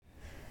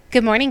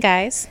Good morning,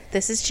 guys.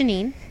 This is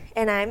Jeannine.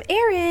 And I'm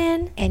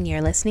Erin. And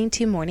you're listening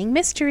to Morning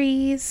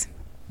Mysteries.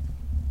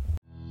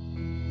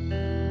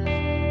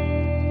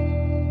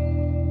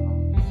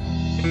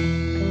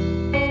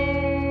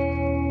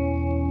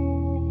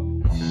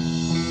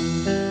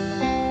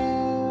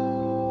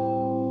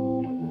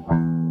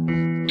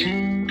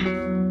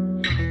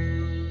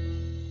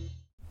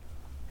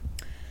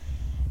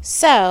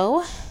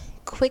 So,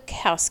 quick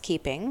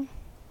housekeeping.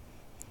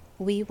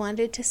 We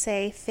wanted to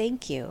say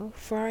thank you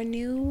for our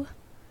new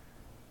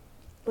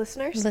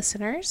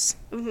Listeners?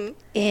 Mm-hmm.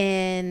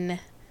 In,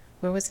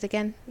 where was it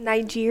again?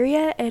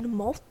 Nigeria and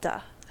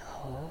Malta.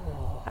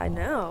 Oh. I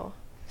know.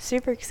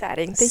 Super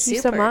exciting. Thank you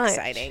so Super much.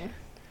 exciting.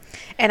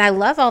 And I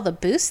love all the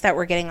boosts that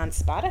we're getting on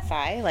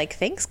Spotify. Like,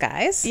 thanks,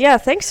 guys. Yeah,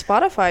 thanks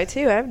Spotify,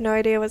 too. I have no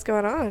idea what's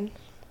going on.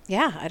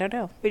 Yeah, I don't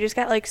know. We just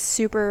got, like,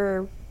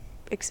 super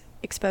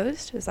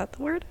exposed. Is that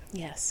the word?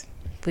 Yes.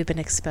 We've been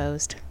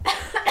exposed.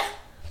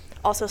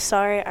 Also,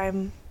 sorry,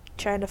 I'm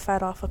trying to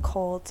fight off a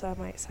cold, so I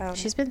might sound...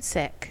 She's been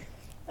sick.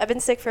 I've been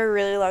sick for a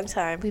really long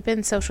time. We've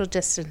been social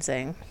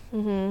distancing.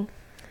 Mm-hmm.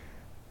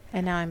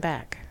 And now I'm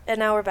back. And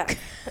now we're back.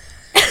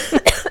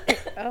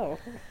 Oh.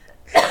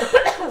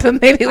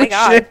 But maybe we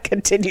God. should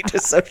continue to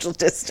social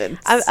distance.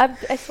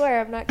 I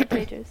swear, I'm not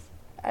contagious.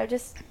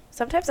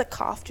 Sometimes a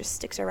cough just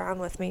sticks around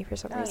with me for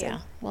some reason. Yeah.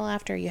 Well,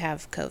 after you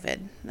have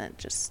COVID, that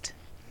just...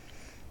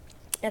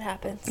 It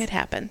happens. It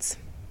happens.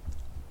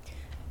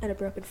 And a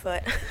broken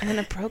foot. And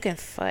a broken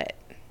foot.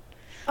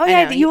 Oh,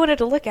 yeah, you wanted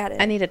to look at it.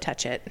 I need to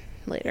touch it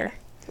later.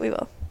 We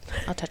will.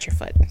 I'll touch your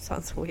foot.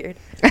 Sounds weird.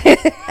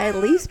 At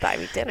least buy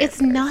me dinner. It's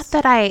first. not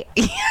that I...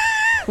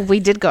 We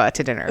did go out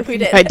to dinner. We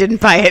did. I didn't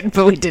buy it,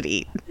 but we did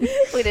eat.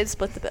 We did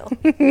split the bill.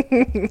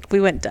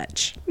 We went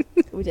Dutch.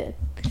 We did.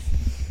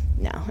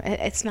 No,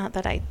 it's not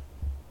that I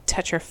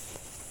touch her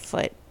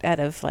foot out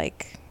of,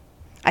 like...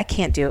 I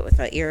can't do it with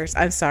my ears.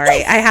 I'm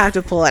sorry. I have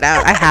to pull it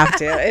out. I have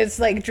to. It's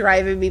like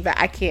driving me back.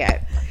 I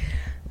can't.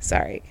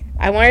 Sorry.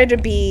 I wanted to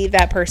be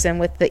that person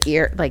with the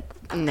ear. Like,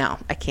 no,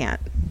 I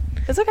can't.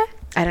 It's okay.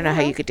 I don't know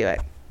how you could do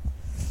it.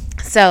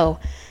 So,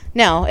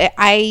 no,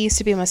 I used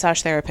to be a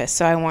massage therapist,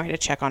 so I wanted to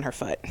check on her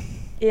foot.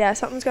 Yeah,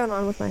 something's going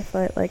on with my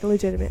foot, like,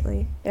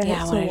 legitimately.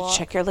 I wanted to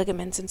check your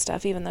ligaments and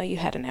stuff, even though you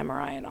had an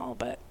MRI and all,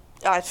 but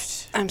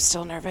I'm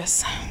still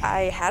nervous.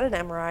 I had an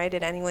MRI.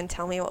 Did anyone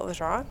tell me what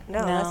was wrong?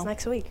 No. That's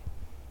next week.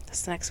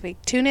 That's next week.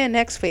 Tune in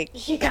next week.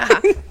 Yeah.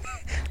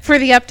 For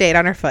the update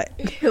on her foot.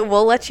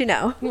 We'll let you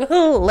know.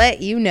 We'll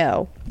let you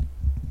know.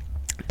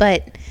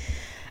 But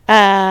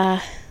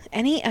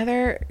any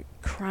other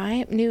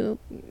crime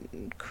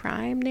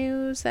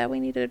news that we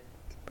need to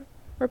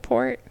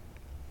report?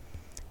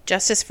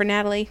 Justice for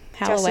Natalie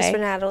Holloway. Justice for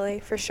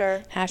Natalie, for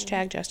sure.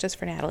 Hashtag Justice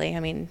for Natalie.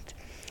 I mean,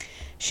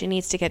 she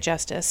needs to get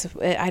justice.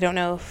 I don't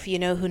know if you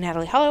know who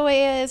Natalie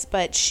Holloway is,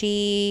 but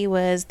she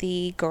was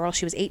the girl.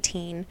 She was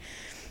 18.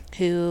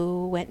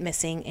 Who went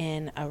missing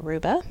in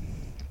Aruba.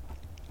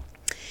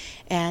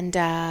 And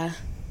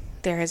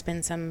there has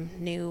been some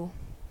new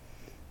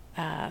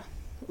the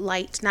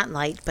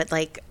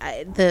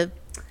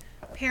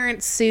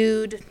parents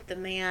sued the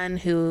man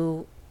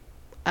who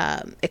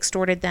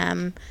extorted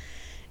them,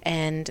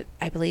 and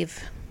I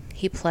believe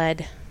he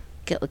pled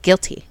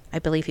guilty. I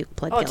believe he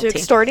pled guilty. To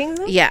extorting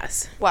them?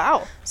 Yes.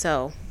 Wow.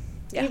 So...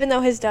 Yeah. Even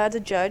though his dad's a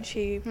judge,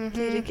 he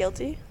pleaded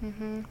guilty?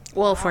 Mm-hmm.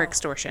 Well, for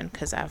extortion,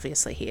 because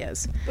obviously he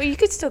is. Well, you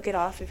could still get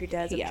off if your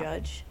dad's a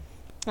judge.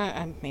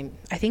 I mean,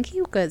 I think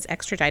he was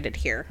extradited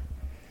here.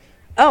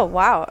 Oh,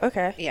 wow.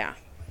 Okay. Yeah.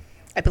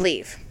 I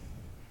believe.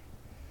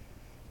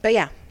 But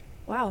yeah.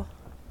 Wow.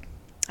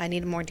 I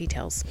need more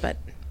details, but...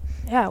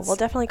 Yeah, we'll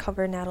definitely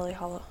cover Natalie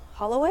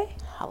Holloway?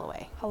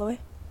 Holloway.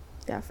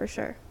 Yeah, for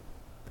sure.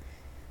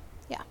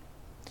 Yeah.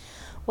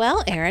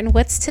 Well, Erin,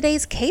 what's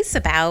today's case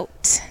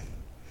about?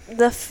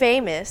 The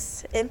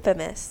famous,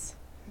 infamous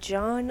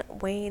John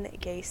Wayne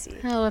Gacy.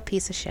 Oh, a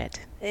piece of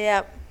shit.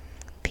 Yep.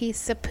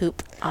 Piece of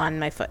poop on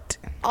my foot.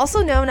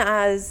 Also known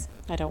as...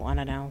 I don't want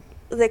to know.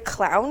 The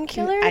Clown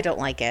Killer? I don't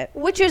like it.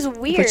 Which is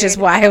weird. Which is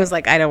why I was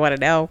like, I don't want to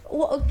know.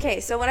 Well, okay,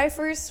 so when I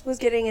first was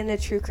getting into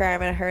true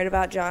crime and I heard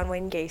about John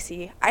Wayne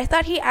Gacy, I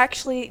thought he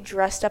actually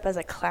dressed up as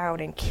a clown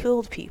and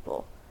killed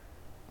people.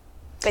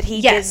 But he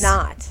did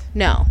not.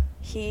 No.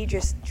 He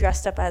just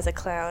dressed up as a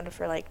clown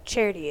for, like,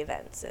 charity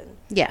events and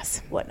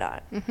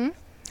whatnot. Mm-hmm.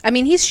 I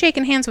mean, he's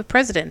shaking hands with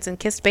presidents and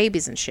kissed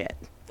babies and shit.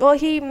 Well,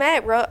 he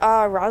met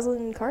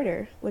Rosalind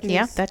Carter. Which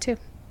was, that too.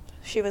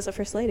 She was the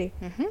first lady.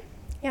 Mm-hmm.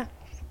 Yeah.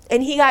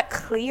 And he got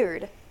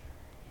cleared.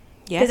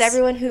 Yes. Because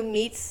everyone who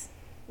meets,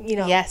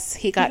 Yes,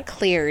 he got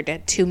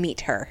cleared to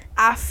meet her.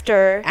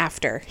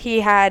 After. He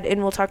had,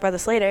 and we'll talk about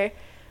this later,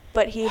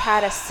 but he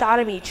had a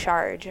sodomy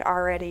charge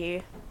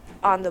already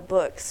on the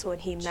books when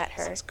he met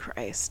her. Jesus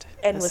Christ.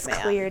 And was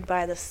cleared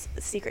by the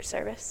Secret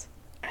Service.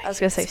 I was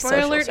going to say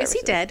Spoiler alert, is he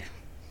dead?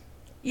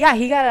 Yeah,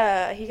 he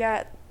got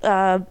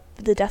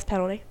the death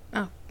penalty.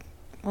 Oh.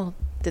 Well,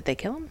 did they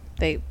kill him?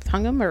 They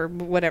hung him or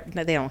whatever?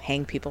 No, they don't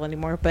hang people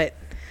anymore, but...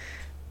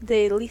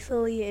 They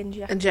lethally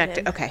injected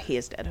him. Okay, he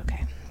is dead.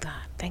 Okay.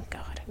 God, thank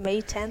God.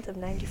 May 10th of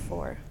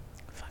 94.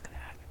 Fuck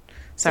that.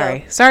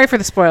 Sorry. Sorry for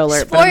the spoiler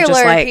alert. Spoiler, but I'm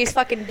just like, he's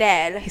fucking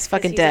dead. He's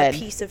fucking dead. A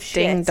piece of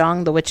shit. Ding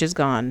dong, the witch is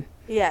gone.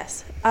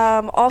 Yes.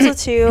 Also,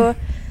 too,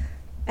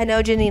 I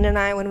know Jeannine and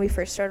I, when we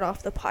first started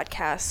off the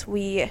podcast,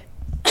 we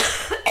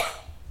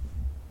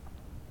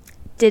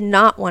did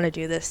not want to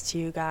do this to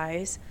you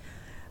guys.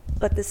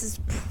 But this is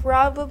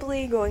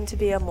probably going to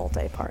be a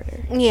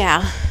multi-parter.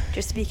 Yeah.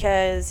 Just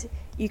because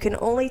you can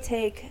only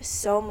take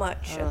so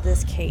much of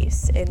this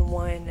case in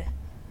one...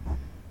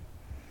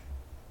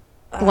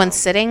 one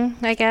sitting,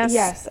 I guess?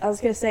 Yes. I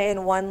was going to say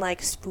in one,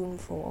 like,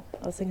 spoonful.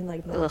 I was thinking,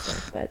 like,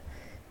 milkshake, but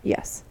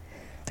yes.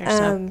 There's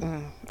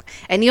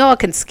and you all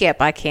can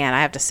skip. I can't.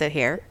 I have to sit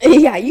here.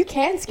 Yeah, you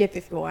can skip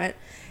if you want.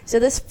 So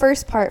this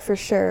first part, for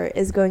sure,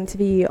 is going to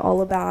be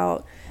all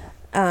about...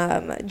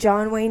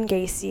 John Wayne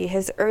Gacy,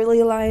 his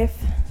early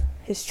life,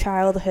 his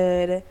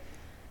childhood,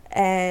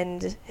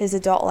 and his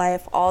adult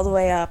life all the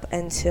way up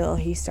until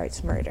he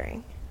starts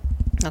murdering.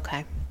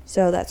 Okay.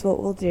 So that's what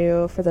we'll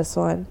do for this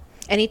one.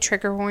 Any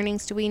trigger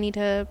warnings do we need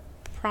to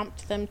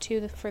prompt them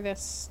to for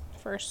this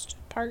first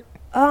part?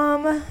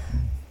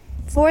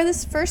 For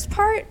this first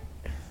part,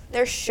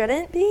 there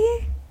shouldn't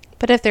be.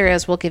 But if there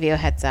is, we'll give you a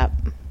heads up.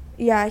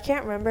 Yeah, I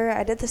can't remember.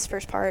 I did this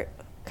first part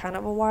kind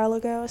of a while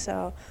ago,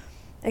 so...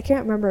 I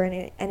can't remember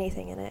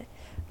anything in it.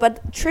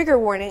 But trigger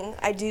warning,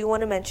 I do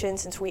want to mention,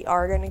 since we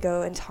are going to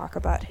go and talk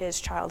about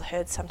his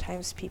childhood,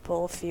 sometimes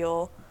people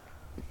feel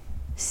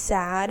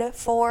sad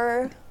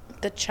for...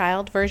 The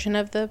child version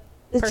of the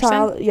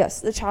person?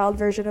 The child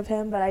version of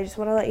him. But I just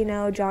want to let you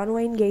know, John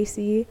Wayne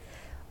Gacy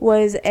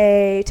was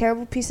a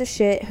terrible piece of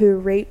shit who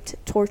raped,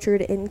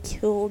 tortured, and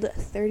killed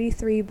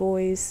 33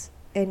 boys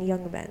and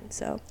young men.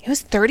 So it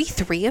was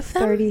 33 of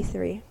them?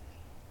 33.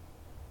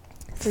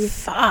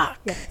 Fuck.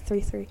 Yeah,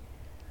 33.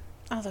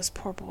 Oh, those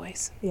poor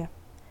boys. Yeah.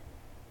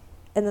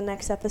 In the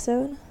next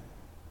episode,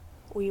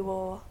 we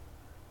will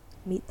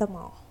meet them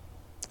all.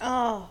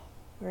 Oh.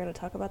 We're going to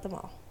talk about them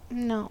all.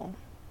 No.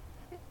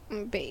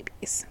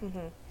 Babies.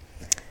 Mm-hmm.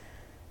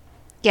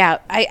 Yeah,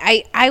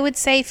 I would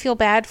say feel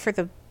bad for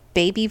the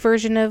baby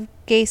version of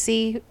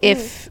Gacy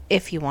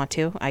if you want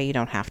to. You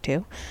don't have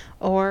to.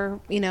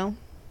 Or,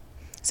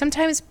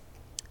 sometimes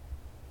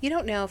you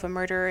don't know if a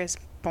murderer is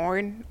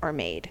born or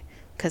made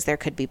because there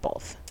could be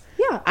both.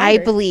 Yeah, I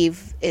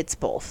believe it's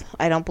both.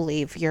 I don't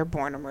believe you're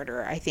born a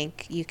murderer. I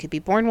think you could be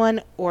born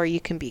one or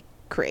you can be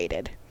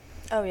created.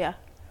 Oh, yeah.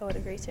 I would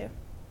agree, too.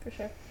 For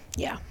sure.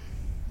 Yeah.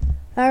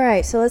 All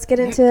right, so let's get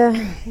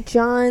into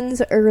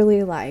John's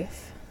early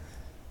life.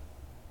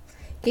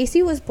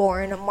 Gacy was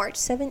born March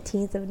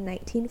 17th of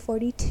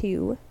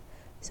 1942,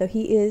 so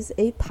he is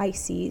a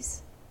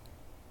Pisces,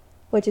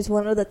 which is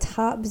one of the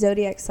top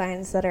zodiac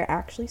signs that are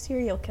actually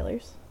serial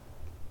killers.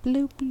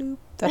 Bloop, bloop.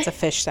 That's a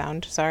fish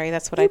sound. Sorry,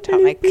 that's what I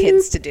taught my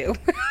kids to do.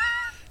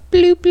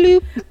 Bloop,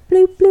 bloop.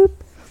 Bloop, bloop.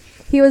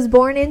 He was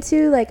born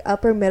into, like,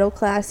 upper middle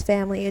class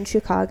family in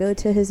Chicago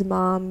to his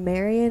mom,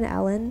 Marion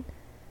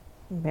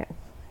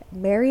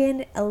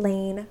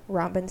Elaine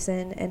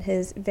Robinson, and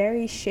his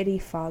very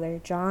shitty father,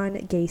 John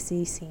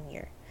Gacy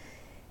Sr.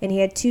 And he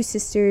had two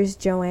sisters,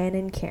 Joanne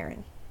and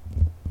Karen.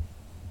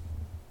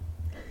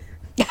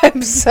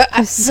 I'm so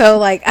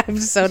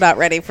not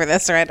ready for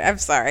this, Red. I'm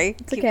sorry.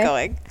 Keep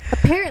going.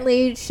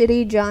 Apparently,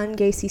 shitty John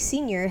Gacy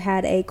Sr.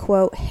 had a,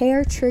 quote,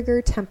 hair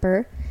trigger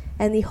temper,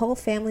 and the whole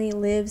family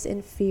lives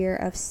in fear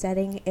of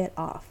setting it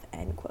off,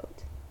 end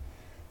quote.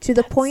 To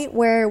the point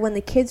where when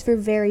the kids were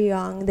very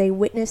young, they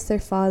witnessed their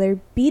father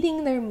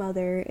beating their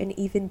mother and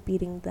even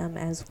beating them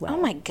as well.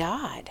 Oh, my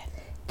God.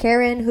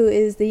 Karen, who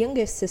is the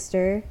youngest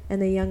sister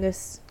and the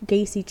youngest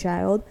Gacy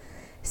child,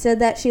 said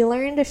that she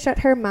learned to shut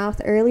her mouth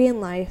early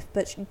in life,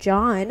 but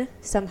John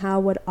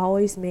somehow would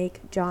always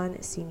make John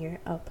Sr.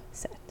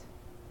 upset.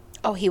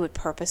 Oh, he would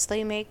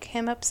purposely make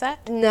him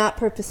upset? Not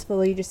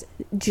purposefully, just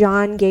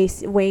John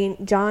Wayne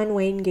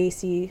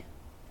Gacy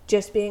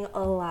just being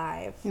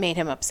alive made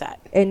him upset.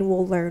 And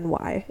we'll learn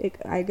why.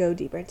 I go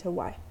deeper into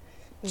why.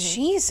 Mm-hmm.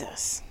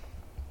 Jesus.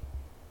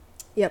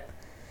 Yep.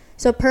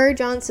 So per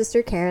John's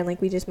sister Karen,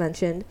 like we just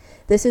mentioned,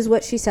 this is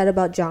what she said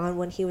about John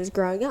when he was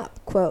growing up.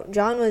 Quote,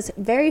 John was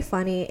very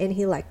funny and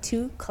he liked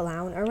to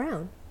clown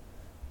around.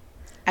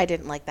 I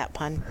didn't like that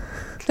pun.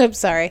 I'm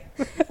sorry.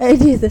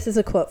 This is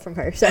a quote from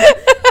her. So,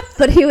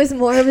 but he was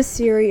more of a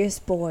serious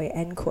boy,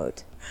 end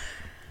quote.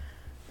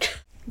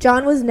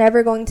 John was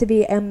never going to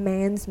be a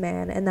man's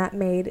man, and that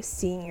made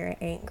Senior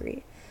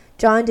angry.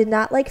 John did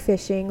not like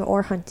fishing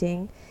or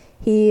hunting.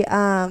 He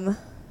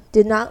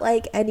did not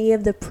like any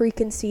of the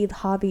preconceived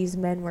hobbies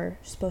men were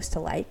supposed to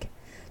like.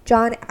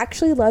 John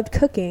actually loved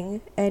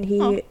cooking, and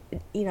he,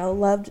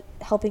 loved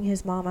helping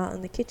his mom out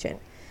in the kitchen.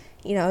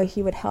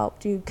 He would help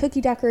do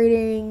cookie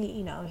decorating.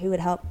 He would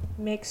help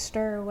mix,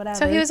 stir, whatever.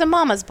 So he was a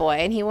mama's boy,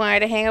 and he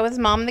wanted to hang out with his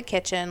mom in the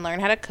kitchen,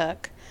 learn how to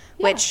cook,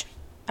 which,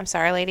 I'm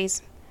sorry,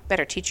 ladies,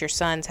 better teach your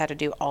sons how to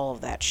do all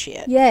of that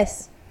shit.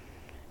 Yes.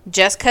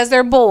 Just because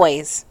they're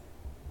boys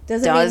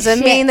doesn't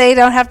mean mean they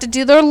don't have to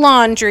do their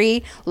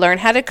laundry, learn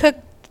how to cook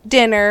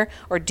dinner,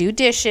 or do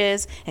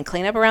dishes, and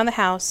clean up around the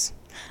house.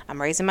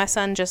 I'm raising my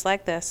son just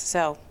like this,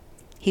 so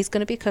he's going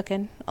to be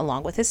cooking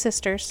along with his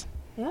sisters.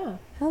 Yeah.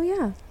 Hell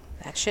yeah.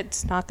 That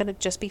shit's not going to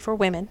just be for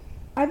women.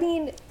 I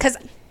mean, because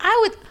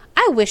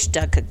I wish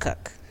Doug could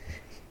cook.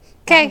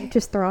 Okay. I'm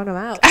just throwing him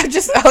out.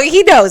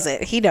 He knows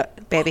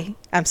it. Baby,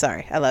 I'm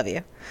sorry. I love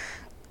you.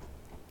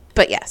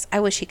 But yes, I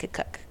wish he could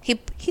cook. He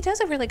does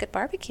a really good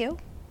barbecue.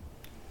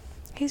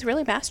 He's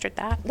really mastered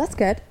that. That's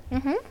good.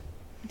 Mm-hmm.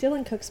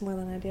 Dylan cooks more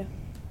than I do.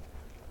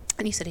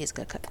 And you said he's a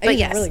good cook. But But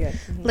yes, really good.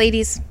 Mm-hmm.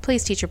 ladies,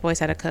 please teach your boys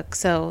how to cook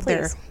so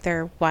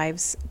their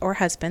wives or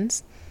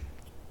husbands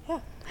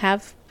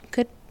have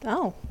good.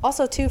 Oh,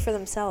 also too for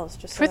themselves,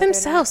 just for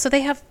themselves, so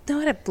they know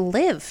how to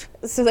live.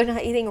 So they're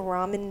not eating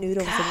ramen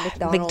noodles and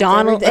McDonald's.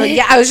 McDonald's.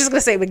 Yeah, I was just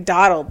gonna say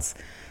McDonald's.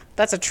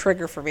 That's a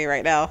trigger for me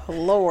right now.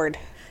 Lord,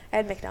 I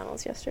had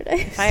McDonald's yesterday.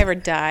 If I ever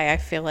die, I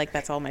feel like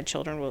that's all my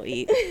children will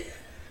eat.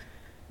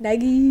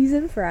 Nuggies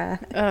and fries.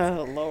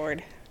 Oh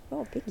Lord.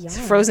 Oh, big yawn.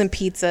 Frozen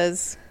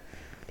pizzas.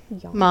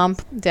 Mom,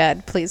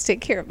 Dad, please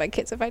take care of my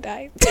kids if I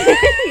die.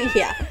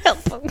 Yeah. Help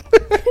them.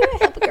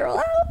 Help a girl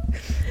out.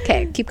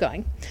 Okay, keep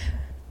going.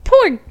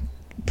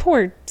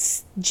 Poor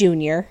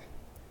Junior.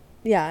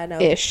 Yeah, I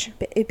know. Ish.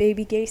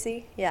 Baby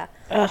Gacy. Yeah.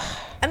 Ugh.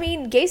 I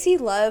mean, Gacy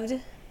loved,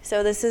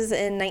 so this is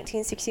in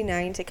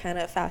 1969 to kind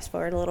of fast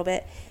forward a little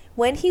bit.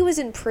 When he was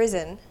in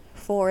prison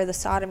for the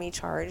sodomy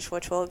charge,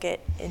 which we'll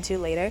get into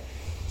later,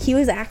 he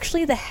was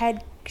actually the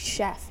head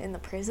chef in the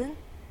prison.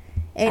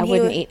 And I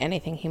wouldn't eat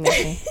anything he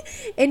made me.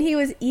 And he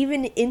was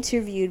even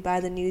interviewed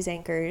by the news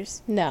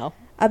anchors. No.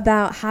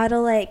 About how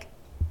to,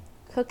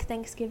 cook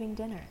Thanksgiving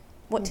dinner.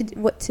 What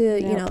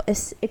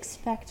to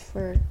expect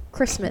for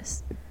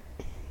Christmas.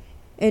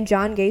 And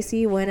John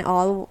Gacy went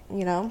all,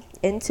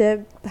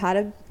 into how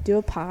to do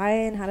a pie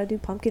and how to do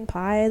pumpkin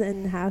pie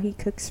and how he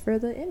cooks for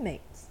the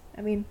inmates.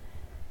 I mean...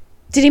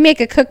 Did he make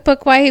a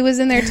cookbook while he was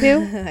in there,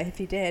 too? If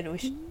he did, we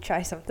should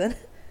try something.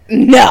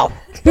 No.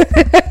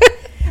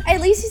 At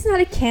least he's not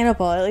a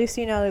cannibal. At least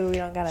we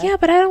don't gotta... Yeah,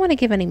 but I don't want to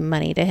give any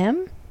money to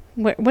him.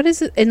 What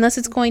is it? Unless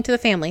it's going to the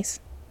families.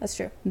 That's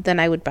true. Then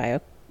I would buy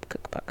a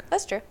cookbook.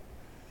 That's true.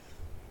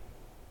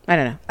 I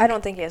don't know. I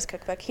don't think he has a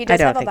cookbook. He does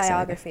have a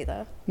biography,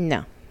 though.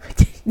 No.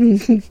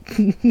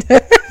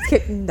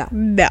 No.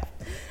 No.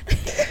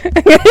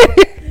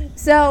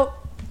 So,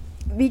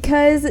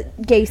 because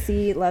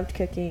Gacy loved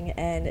cooking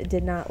and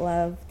did not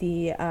love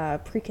the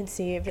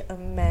preconceived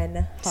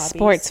men hobbies.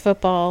 Sports,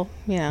 football,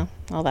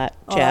 all that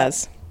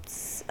jazz.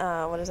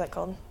 What is that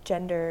called?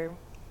 Gender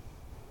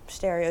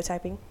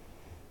stereotyping.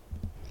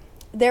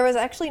 There was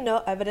actually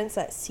no evidence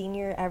that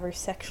Senior ever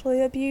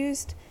sexually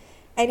abused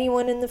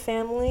anyone in the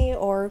family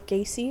or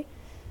Gacy,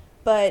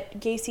 but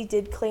Gacy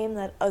did claim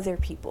that other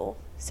people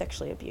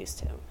sexually abused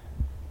him.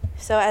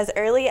 So as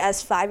early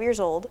as 5 years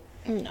old,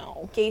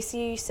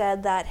 Gacy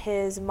said that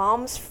his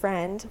mom's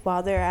friend,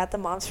 while they're at the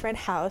mom's friend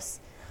house,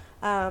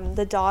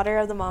 the daughter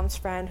of the mom's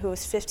friend, who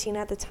was 15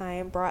 at the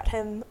time, brought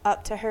him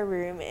up to her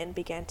room and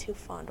began to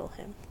fondle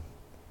him.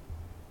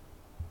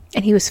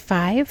 And he was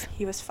 5?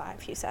 He was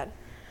 5, he said.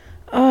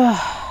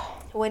 Oh.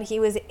 When he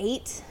was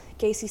 8,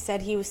 Gacy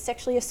said he was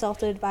sexually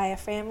assaulted by a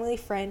family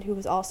friend who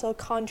was also a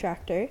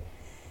contractor.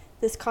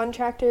 This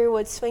contractor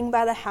would swing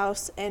by the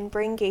house and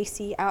bring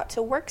Gacy out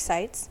to work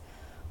sites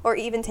or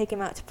even take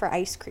him out for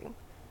ice cream.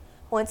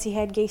 Once he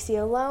had Gacy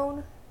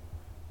alone,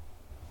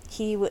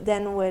 he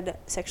would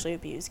sexually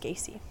abuse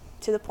Gacy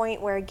to the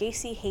point where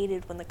Gacy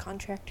hated when the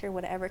contractor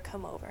would ever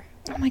come over.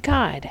 Oh, my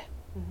God.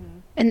 Mm-hmm.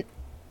 And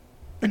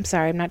I'm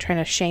sorry, I'm not trying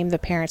to shame the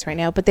parents right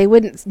now, but they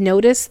wouldn't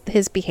notice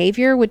his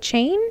behavior would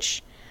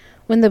change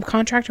when the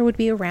contractor would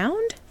be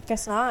around?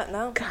 Guess not,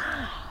 no.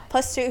 God.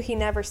 Plus, too, he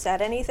never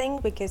said anything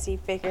because he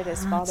figured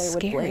his father would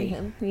blame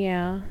him.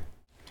 Yeah.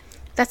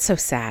 That's so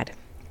sad.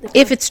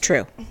 If it's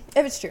true.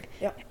 If it's true,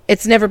 yeah.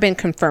 It's never been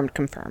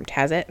confirmed,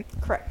 has it?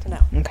 Correct, no.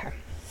 Okay.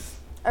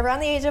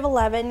 Around the age of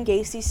 11,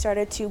 Gacy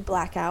started to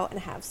black out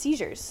and have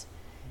seizures.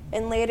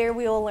 And later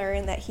we will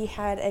learn that he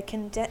had a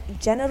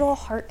congenital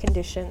heart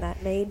condition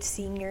that made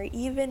Senior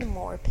even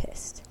more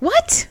pissed.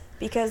 What?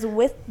 Because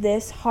with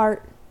this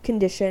heart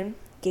condition,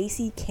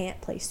 Gacy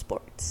can't play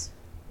sports.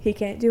 He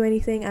can't do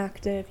anything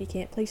active. He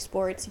can't play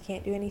sports. He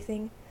can't do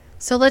anything.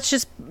 So let's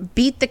just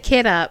beat the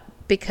kid up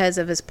because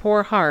of his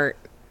poor heart.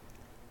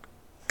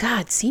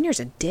 God, Senior's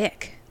a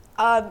dick.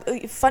 Not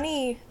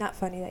funny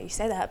that you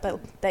say that, but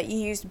that you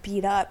used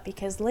beat up,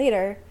 because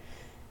later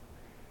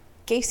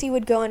Gacy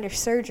would go under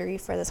surgery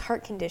for this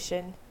heart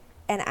condition,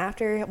 and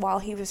while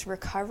he was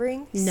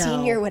recovering,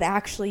 Senior would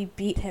actually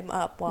beat him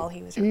up while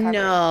he was recovering.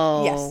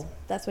 No. Yes,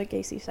 that's what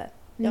Gacy said.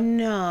 Yep.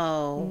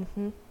 No.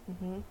 Mm-hmm.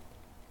 Mm-hmm.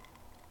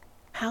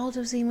 How old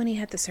was he when he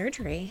had the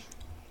surgery?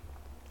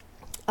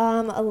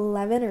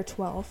 11 or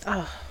 12.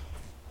 Oh,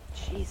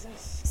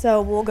 Jesus.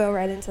 So we'll go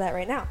right into that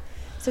right now.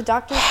 So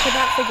doctors could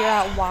not figure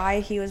out why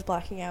he was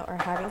blacking out or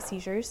having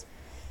seizures.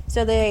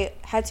 So they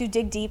had to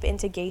dig deep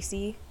into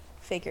Gacy,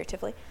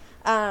 figuratively.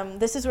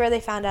 This is where they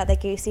found out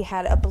that Gacy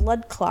had a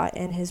blood clot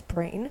in his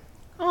brain.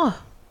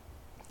 Oh.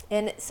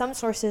 In some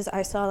sources,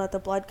 I saw that the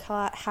blood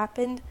clot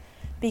happened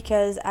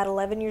because at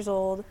 11 years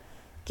old,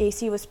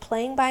 Gacy was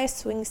playing by a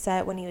swing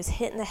set when he was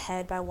hit in the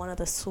head by one of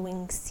the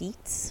swing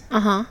seats.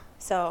 Uh-huh.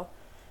 So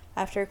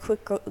After a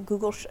quick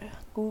Google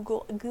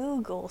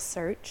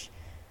search,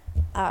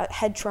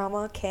 head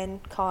trauma can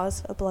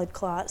cause a blood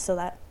clot, so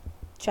that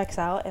checks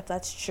out if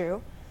that's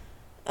true.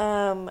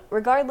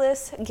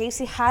 Regardless,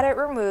 Gacy had it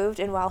removed,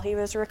 and while he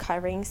was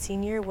recovering,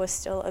 Sr. was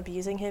still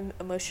abusing him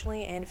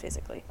emotionally and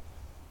physically.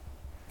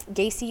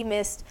 Gacy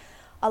missed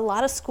a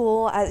lot of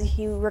school as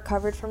he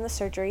recovered from the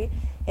surgery,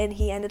 and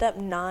he ended up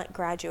not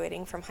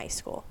graduating from high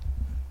school,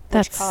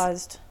 which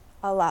caused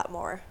a lot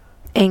more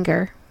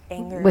anger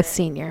with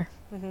Sr.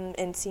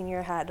 And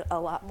Sr. had a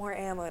lot more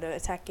ammo to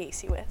attack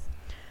Gacy with.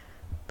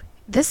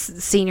 This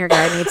Sr.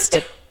 guy needs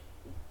to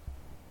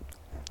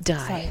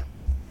die. Sorry.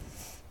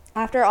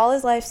 After all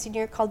his life,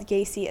 Sr. called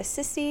Gacy a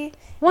sissy.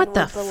 What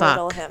the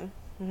belittle fuck?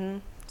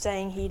 him,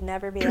 saying he'd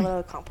never be able to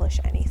accomplish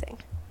anything.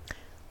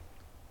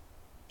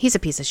 He's a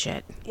piece of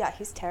shit. Yeah,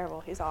 he's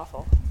terrible. He's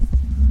awful.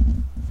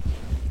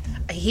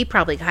 He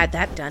probably had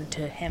that done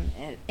to him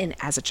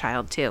as a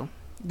child too.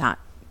 Not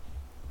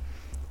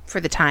for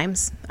the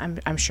times.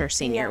 I'm sure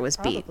Sr. was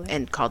beat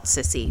and called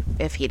sissy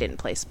if he didn't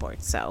play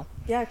sports. So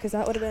yeah, because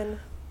that would have been,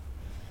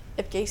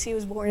 if Gacy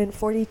was born in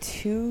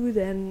 42,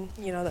 then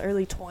the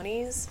early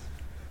 20s.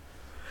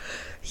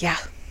 Yeah.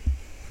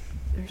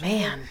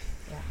 Man.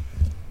 Yeah.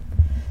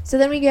 So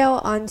then we go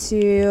on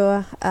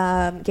to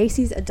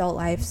Gacy's adult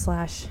life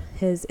 /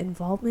 his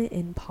involvement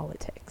in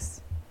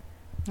politics.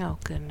 Oh,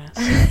 goodness.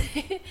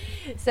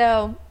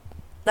 So,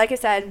 like I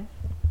said,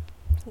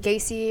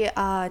 Gacy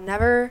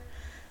never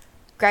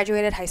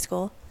graduated high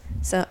school.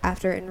 So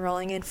after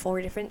enrolling in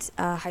 4 different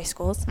high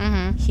schools,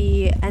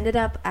 he ended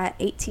up at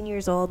 18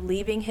 years old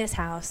leaving his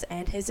house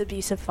and his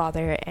abusive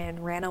father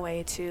and ran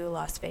away to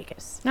Las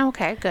Vegas.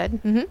 Okay,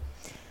 good.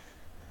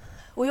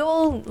 We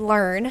will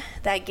learn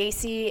that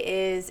Gacy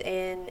is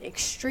an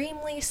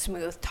extremely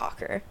smooth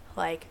talker,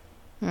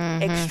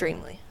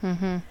 extremely.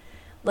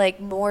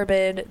 Like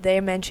morbid. They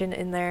mentioned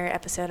in their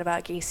episode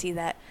about Gacy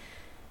that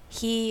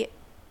he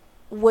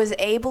was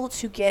able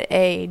to get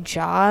a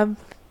job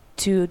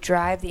to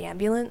drive the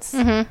ambulance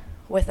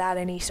without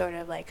any sort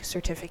of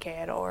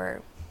certificate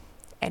or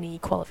any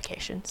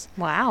qualifications.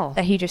 Wow.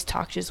 That he just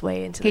talked his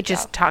way into the job. He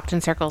just talked in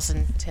circles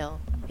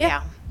until,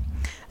 yeah.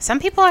 Some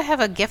people have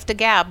a gift of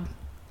gab.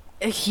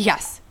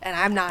 Yes, and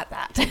I'm not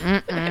that.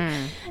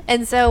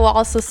 And so we'll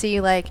also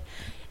see,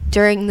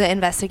 during the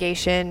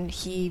investigation,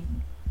 he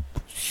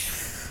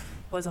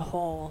was a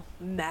whole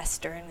mess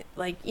during,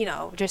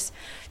 just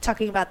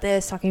talking about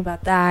this, talking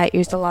about that,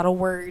 used a lot of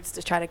words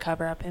to try to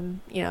cover up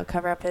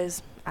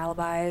his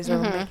alibis or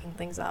making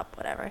things up,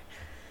 whatever.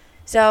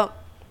 So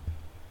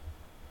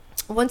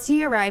once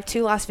he arrived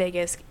to Las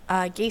Vegas,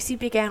 Gacy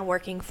began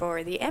working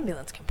for the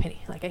ambulance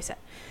company, like I said.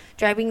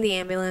 Driving the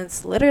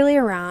ambulance literally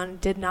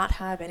around, did not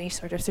have any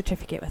sort of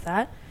certificate with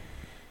that.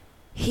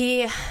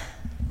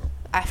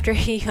 After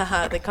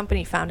the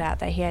company found out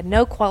that he had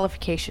no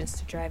qualifications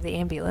to drive the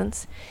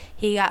ambulance,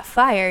 he got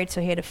fired, so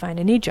he had to find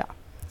a new job.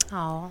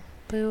 Oh,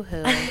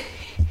 boo-hoo.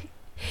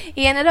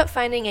 He ended up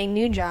finding a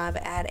new job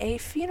at a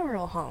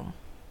funeral home.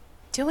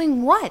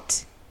 Doing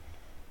what?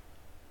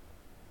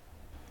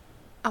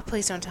 Oh,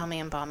 please don't tell me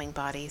embalming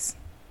bodies.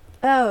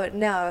 Oh,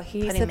 no.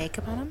 Putting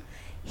makeup on them?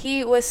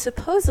 He was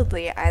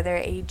supposedly either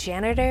a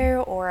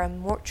janitor or a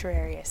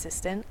mortuary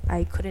assistant.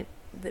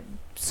 The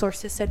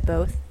sources said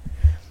both.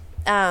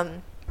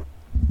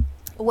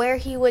 Where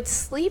he would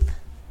sleep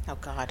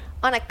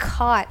on a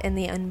cot in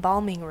the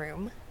embalming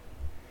room.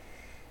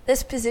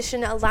 This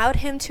position allowed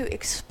him to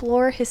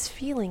explore his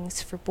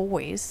feelings for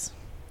boys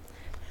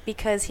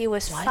because he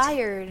was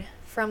fired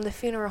from the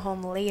funeral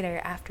home later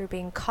after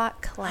being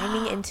caught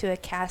climbing into a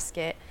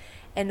casket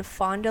and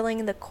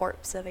fondling the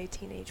corpse of a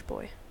teenage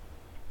boy.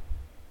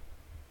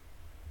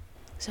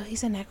 So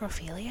he's a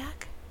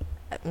necrophiliac?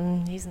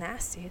 He's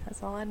nasty.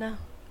 That's all I know.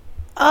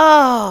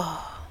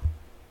 Oh.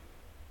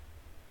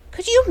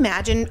 Could you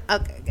imagine?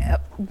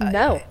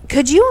 No.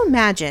 Could you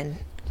imagine?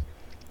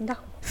 No.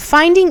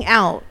 Finding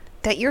out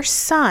that your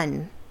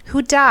son,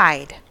 who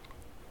died,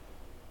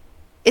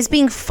 is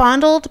being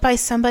fondled by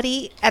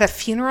somebody at a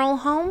funeral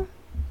home?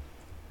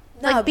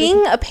 No,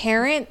 being a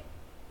parent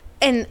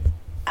and...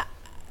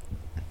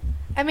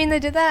 they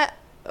did that...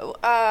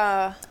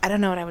 I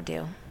don't know what I would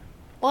do.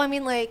 Well, I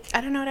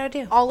don't know what I would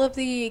do. All of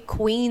the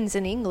queens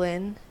in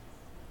England,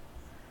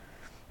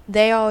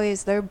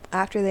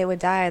 after they would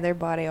die, their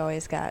body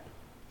always got...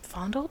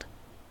 Fondled?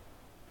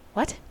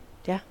 What?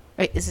 Yeah.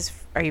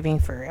 Are you being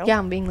for real? Yeah,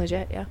 I'm being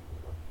legit, yeah.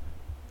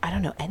 I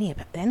don't know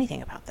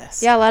anything about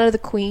this. Yeah, a lot of the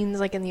queens,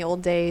 in the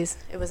old days,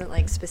 it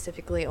wasn't,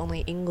 specifically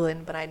only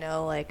England, but I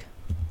know,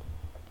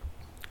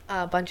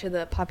 a bunch of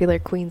the popular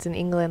queens in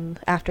England,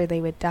 after they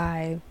would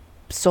die,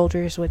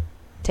 soldiers would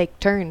take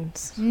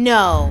turns.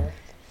 No.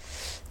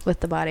 With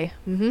the body.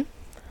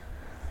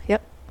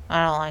 Yep.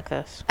 I don't like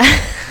this.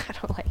 I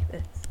don't like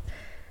this.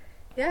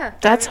 Yeah.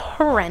 That's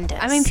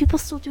horrendous. People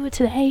still do it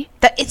today.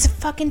 It's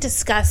fucking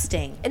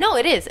disgusting. No,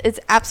 it is. It's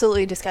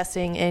absolutely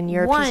disgusting, and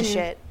you're a piece of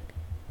shit.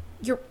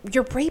 You're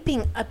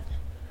raping a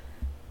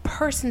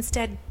person's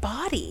dead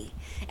body.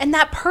 And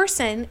that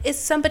person is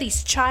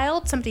somebody's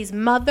child, somebody's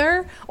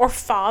mother or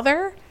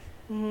father.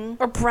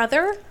 or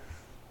brother,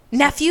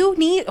 nephew,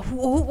 niece,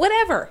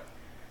 whatever.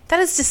 That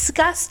is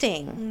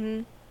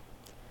disgusting.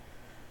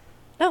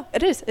 No,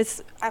 it is.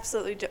 It's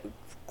absolutely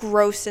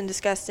gross and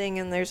disgusting,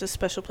 and there's a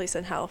special place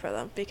in hell for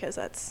them because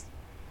that's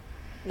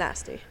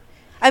nasty.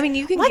 I mean,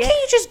 you can Why can't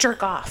you just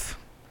jerk off?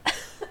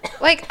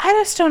 Like, I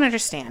just don't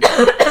understand.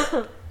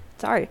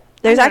 Sorry.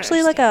 There's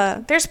actually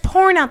There's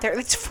porn out there.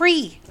 It's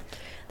free.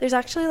 There's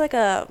actually like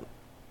a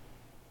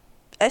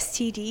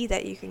STD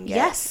that you can get.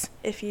 Yes.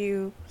 If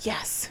you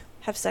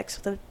have sex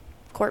with a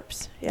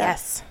corpse. Yeah.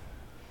 Yes.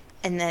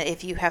 And then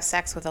if you have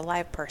sex with a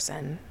live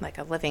person, like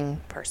a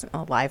living person,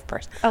 a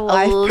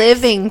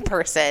living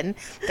person,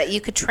 that you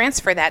could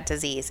transfer that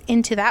disease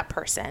into that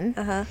person.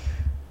 Uh-huh.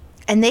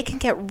 And they can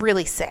get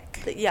really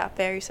sick. Yeah,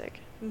 very sick.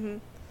 Mm-hmm.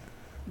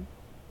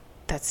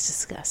 That's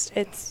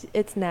disgusting.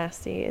 It's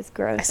nasty. It's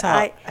gross.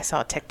 I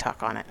saw a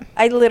TikTok on it.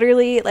 I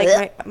literally,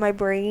 like, my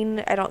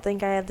brain, I don't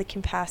think I have the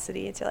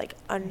capacity to, like,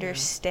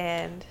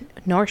 understand.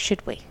 Nor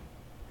should we.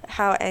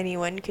 How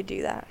anyone could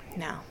do that.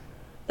 No.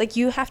 Like,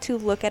 you have to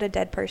look at a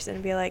dead person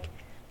and be like,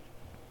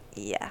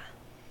 yeah,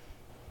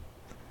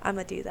 I'm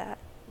going to do that,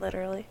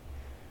 literally.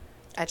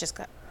 I just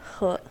got...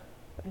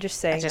 Just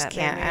saying that. I just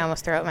can't. I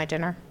almost threw out my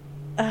dinner.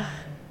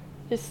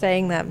 Just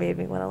saying that made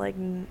me want to, like,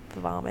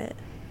 vomit.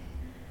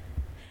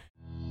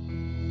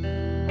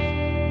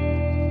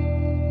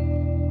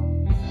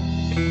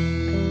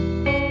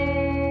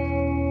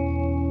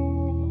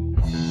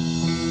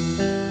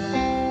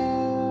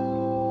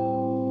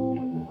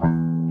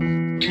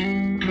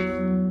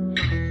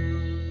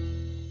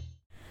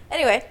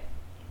 Anyway.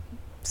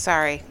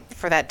 Sorry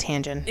for that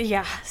tangent.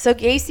 Yeah. So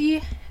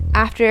Gacy,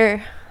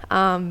 after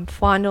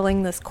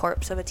fondling this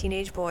corpse of a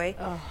teenage boy,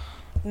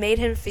 made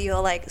him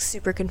feel like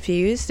super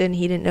confused and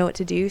he didn't know what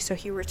to do. So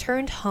he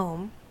returned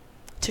home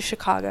to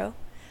Chicago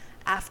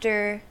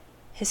after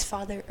his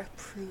father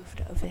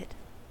approved of it.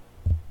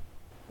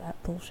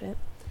 That bullshit.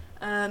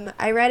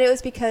 I read it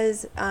was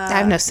because... I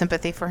have no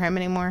sympathy for him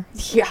anymore.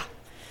 Yeah.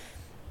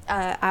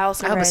 I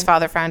hope his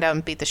father found out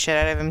and beat the shit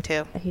out of him,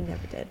 too. He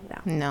never did,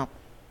 no. No.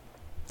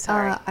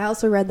 Sorry. I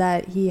also read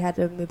that he had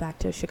to move back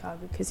to Chicago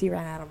because he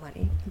ran out of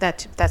money.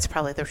 That's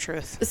probably the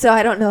truth. So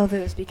I don't know if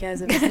it was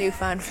because of his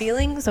newfound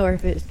feelings or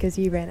if it's because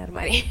he ran out of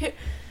money.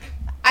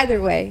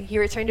 Either way, he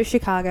returned to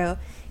Chicago.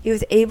 He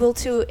was able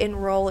to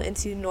enroll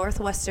into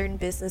Northwestern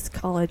Business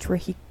College, where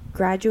he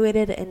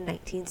graduated in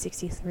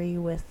 1963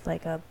 with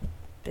like a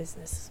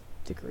business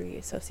degree,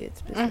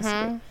 associate's business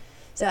degree.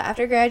 So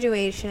after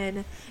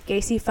graduation,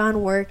 Gacy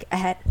found work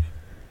at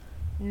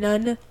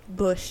Nunn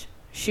Bush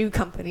Shoe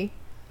Company.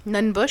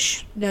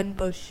 Nunbush.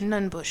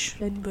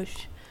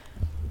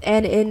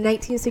 And in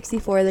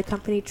 1964, the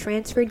company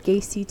transferred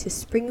Gacy to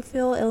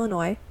Springfield,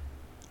 Illinois.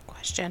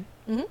 Question.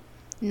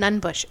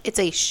 Nunbush. It's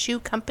a shoe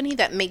company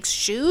that makes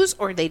shoes,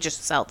 or they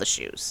just sell the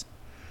shoes?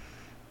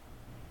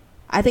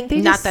 I think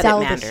they just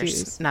sell the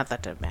shoes. Not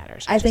that it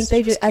matters. I think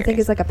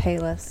it's like a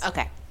Payless.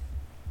 Okay.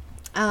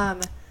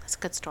 That's a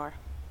good store.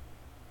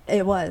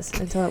 It was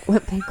until it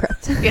went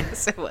bankrupt.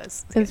 Yes, it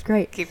was. It was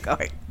great. Keep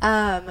going.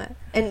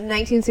 In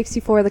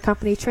 1964, the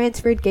company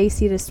transferred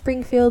Gacy to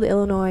Springfield,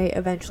 Illinois,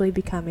 eventually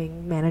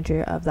becoming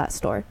manager of that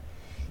store.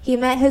 He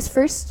met his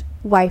first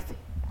wife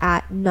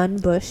at Nunn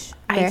Bush.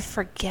 I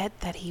forget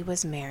that he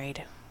was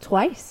married.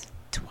 Twice.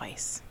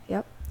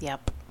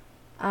 Yep.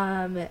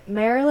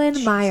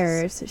 Marilyn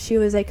Myers. She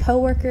was a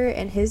co-worker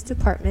in his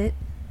department.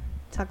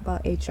 Talk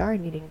about HR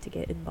needing to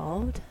get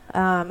involved.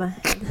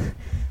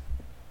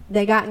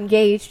 They got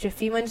engaged a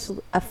few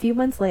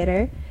months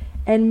later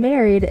and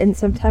married in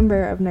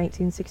September of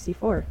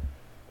 1964.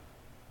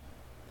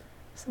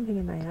 Something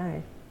in my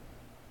eye.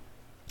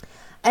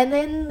 And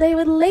then they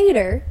would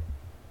later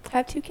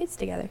have 2 kids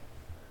together.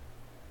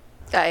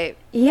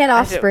 He had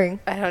offspring.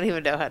 I don't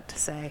even know what to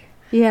say.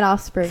 He had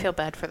offspring. I feel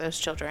bad for those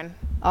children.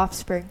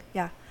 Offspring,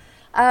 yeah.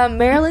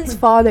 Marilyn's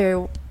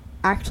father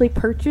actually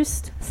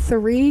purchased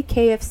 3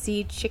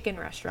 KFC chicken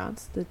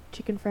restaurants. The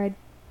chicken fried...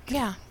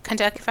 Yeah,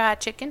 Kentucky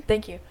Fried Chicken.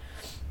 Thank you.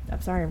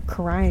 I'm sorry, I'm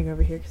crying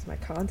over here because of my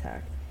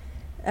contact.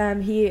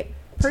 He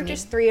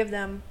purchased 3 of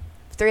them,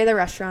 3 of the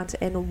restaurants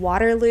in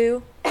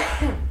Waterloo,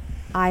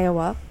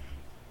 Iowa.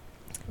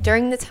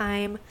 During the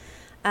time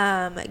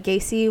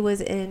Gacy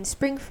was in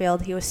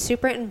Springfield, he was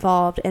super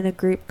involved in a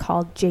group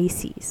called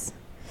JC's,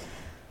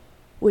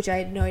 which I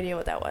had no idea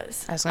what that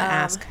was. I was going to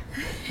ask.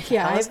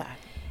 Yeah, what was that?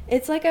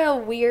 It's like a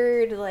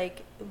weird,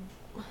 like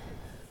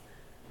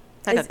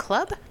a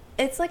club?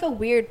 It's like a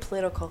weird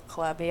political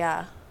club,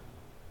 yeah.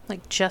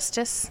 Like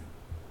Justice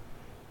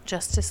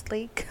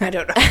League? I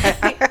don't know.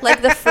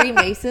 Like the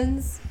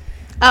Freemasons.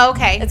 Oh,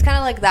 okay. It's kind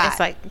of like that. It's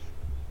like,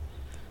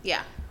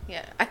 yeah.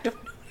 I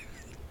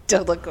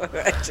don't look what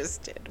I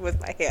just did with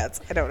my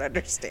hands. I don't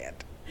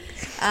understand.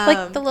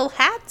 Like the little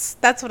hats?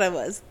 That's what I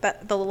was. The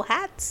little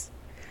hats?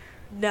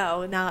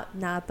 No,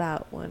 not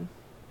that one.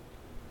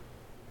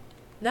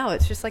 No,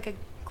 it's just like a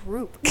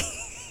group.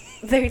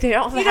 They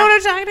don't. You know what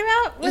I'm talking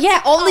about? What's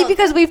only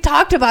because we've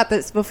talked about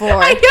this before.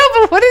 I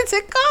know, but what is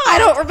it called? I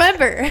don't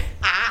remember.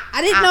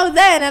 I didn't know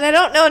then, and I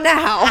don't know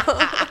now.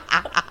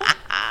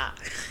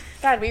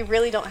 God, we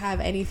really don't have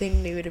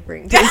anything new to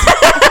bring to we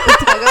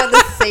talk about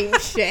the same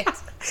shit.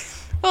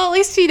 Well, at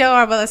least you know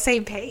we're on the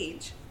same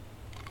page.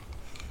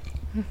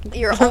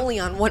 You're only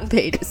on one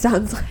page, it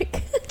sounds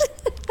like.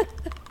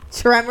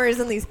 Tremors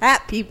and these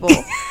hat people.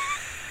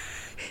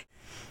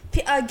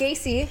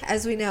 Gacy,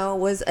 as we know,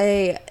 was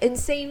a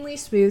insanely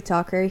smooth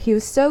talker. He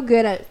was so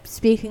good at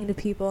speaking to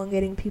people and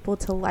getting people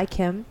to like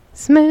him.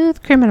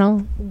 Smooth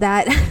criminal.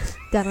 That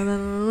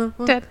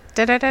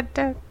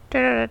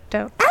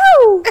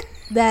Ow!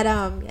 That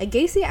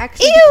Gacy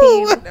actually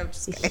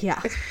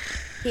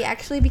he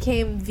actually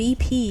became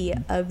VP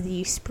of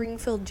the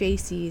Springfield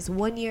Jaycees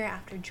 1 year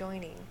after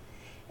joining,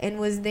 and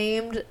was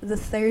named the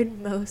third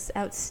most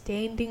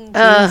outstanding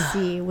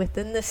Jaycee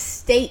within the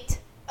state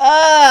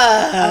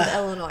of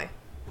Illinois.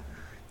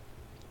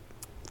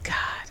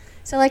 God.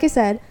 So like I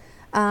said,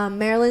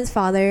 Marilyn's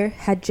father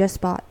had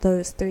just bought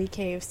those 3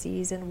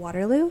 KFCs in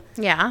Waterloo.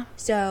 Yeah.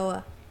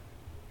 So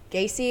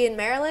Gacy and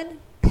Marilyn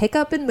pick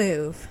up and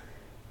move.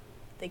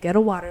 They go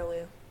to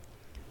Waterloo.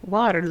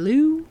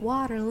 Waterloo?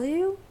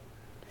 Waterloo?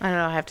 I don't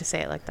know. I have to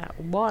say it like that.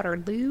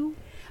 Waterloo?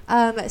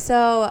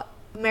 So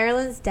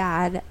Marilyn's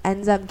dad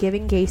ends up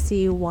giving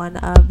Gacy one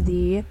of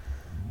the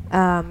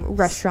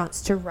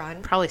restaurants to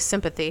run. Probably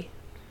sympathy.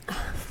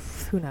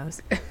 Who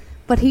knows?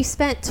 But he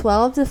spent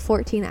 12 to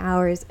 14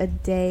 hours a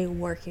day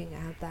working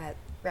at that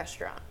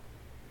restaurant.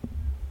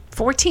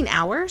 14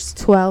 hours?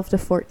 12 to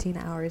 14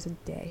 hours a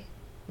day.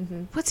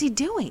 Mm-hmm. What's he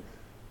doing?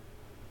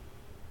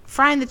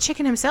 Frying the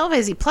chicken himself?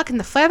 Is he plucking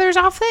the feathers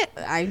off it?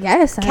 I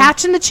guess.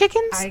 Catching the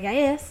chickens? I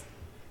guess.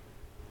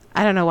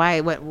 I don't know why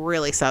I went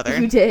really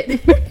southern. You did.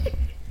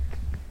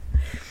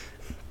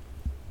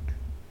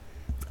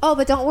 Oh,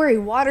 but don't worry.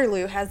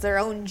 Waterloo has their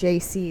own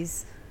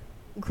Jaycees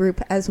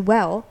group as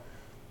well.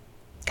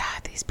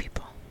 God, these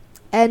people.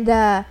 And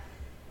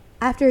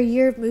after a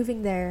year of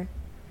moving there,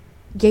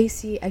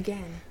 Gacy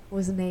again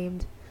was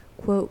named,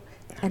 quote,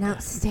 an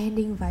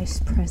outstanding vice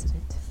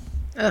president.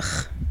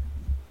 Ugh.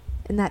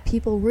 And that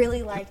people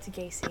really liked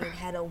Gacy and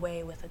had a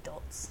way with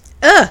adults.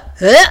 Ugh.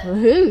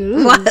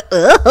 What?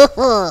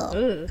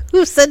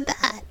 Who said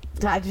that?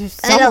 I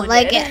don't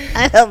like it.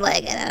 I don't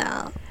like it at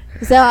all.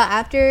 So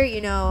after,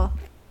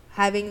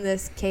 having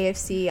this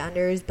KFC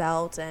under his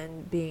belt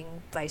and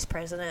being vice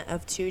president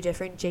of 2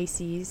 different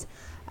Jaycees,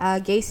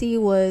 Gacy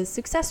was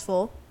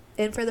successful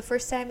and for the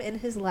first time in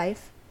his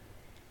life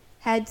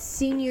had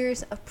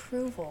seniors'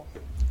 approval.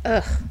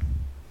 Ugh.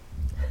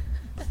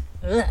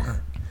 Ugh.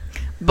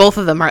 Both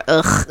of them are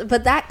ugh.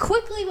 But that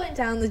quickly went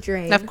down the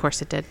drain. Of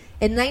course it did.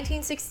 In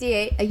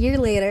 1968, a year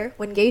later,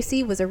 when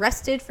Gacy was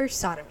arrested for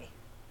sodomy.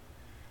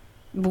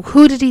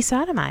 Who did he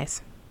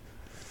sodomize?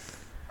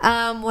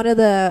 A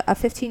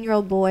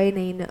 15-year-old boy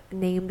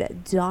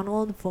named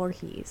Donald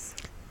Voorhees.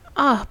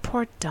 Oh,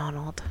 poor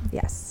Donald.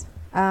 Yes.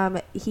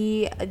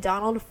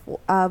 Donald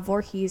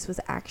Voorhees was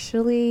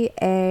actually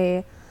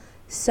a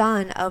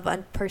son of a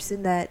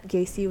person that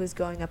Gacy was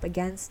going up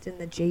against in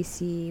the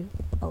Jaycee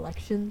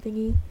election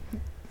thingy.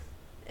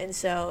 And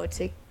so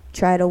to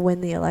try to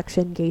win the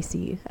election,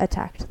 Gacy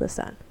attacked the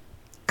son.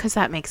 Because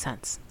that makes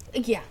sense.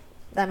 Yeah,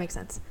 that makes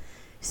sense.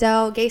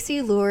 So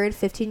Gacy lured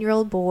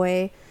 15-year-old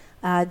boy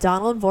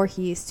Donald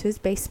Voorhees to his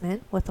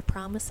basement with the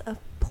promise of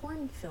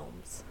porn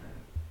films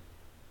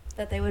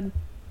that they would,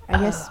 I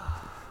guess,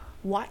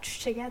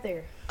 watch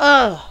together.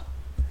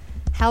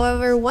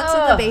 However, once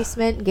in the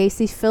basement,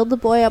 Gacy filled the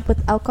boy up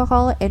with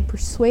alcohol and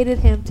persuaded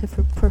him to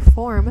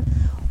perform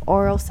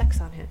oral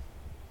sex on him.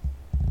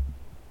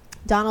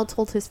 Donald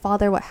told his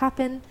father what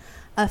happened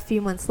a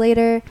few months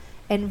later,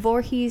 and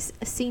Voorhees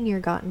Sr.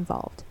 got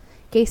involved.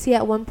 Gacy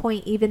at one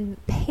point even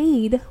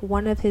paid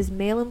one of his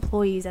male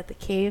employees at the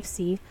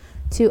KFC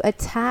to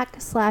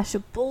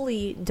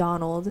attack/bully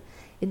Donald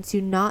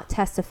into not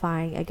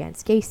testifying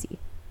against Gacy.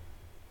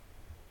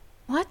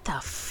 What the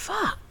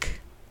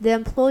fuck? The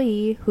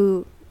employee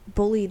who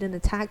bullied and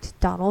attacked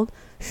Donald,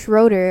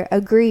 Schroeder,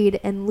 agreed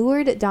and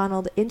lured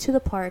Donald into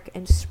the park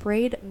and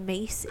sprayed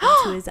mace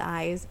into his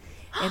eyes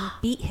and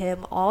beat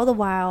him, all the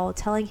while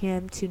telling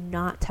him to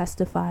not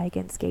testify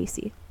against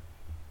Gacy.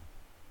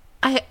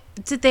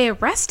 Did they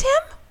arrest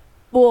him?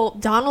 Well,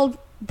 Donald,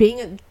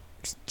 being a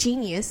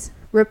genius,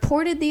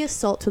 reported the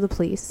assault to the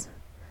police.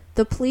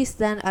 The police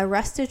then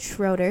arrested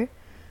Schroeder.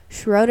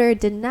 Schroeder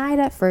denied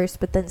at first,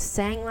 but then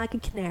sang like a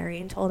canary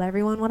and told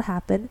everyone what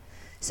happened.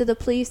 So the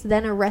police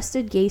then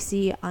arrested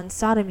Gacy on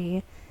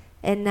sodomy,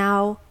 and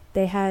now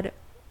they had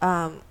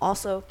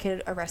also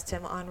could arrest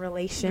him on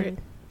relation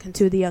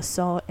to the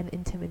assault and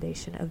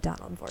intimidation of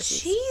Donald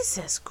Voorhees.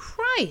 Jesus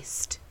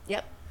Christ.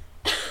 Yep.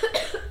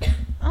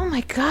 Oh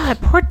my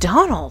God, poor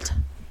Donald.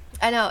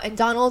 I know, and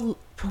Donald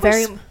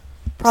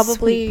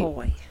Sweet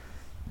boy.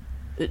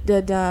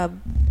 The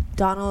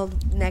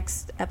Donald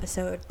next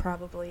episode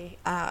probably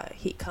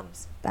he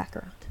comes back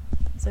around.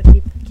 So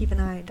keep an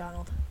eye on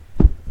Donald.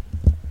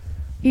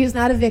 He is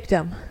not a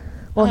victim.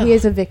 Well, he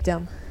is a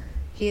victim.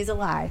 He is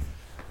alive.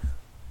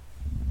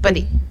 But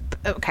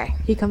okay.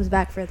 He comes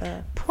back for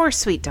the Poor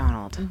sweet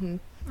Donald. Mm-hmm.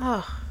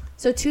 Oh.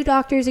 So 2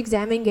 doctors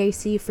examined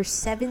Gacy for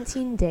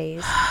 17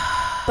 days.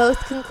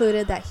 Both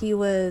concluded that he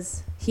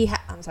has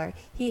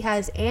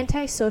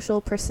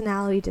antisocial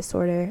personality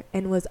disorder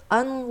and was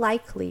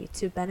unlikely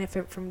to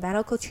benefit from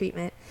medical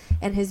treatment,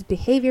 and his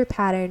behavior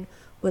pattern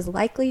was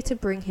likely to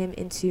bring him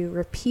into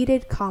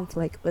repeated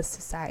conflict with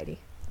society.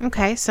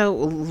 Okay, so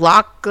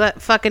lock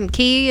that fucking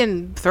key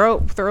and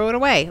throw it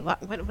away.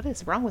 What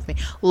is wrong with me?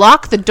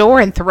 Lock the door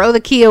and throw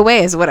the key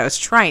away is what I was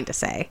trying to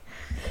say.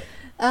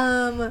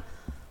 Well,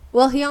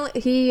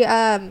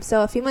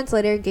 so a few months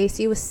later,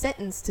 Gacy was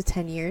sentenced to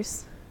 10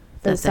 years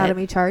for the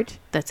sodomy charge.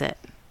 That's it.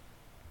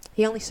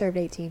 He only served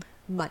 18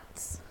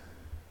 months.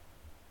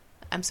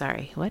 I'm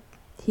sorry, what?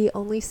 He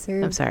only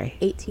served I'm sorry.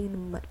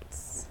 18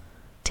 months.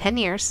 10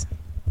 years.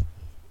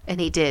 And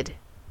he did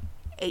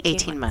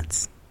 18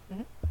 months.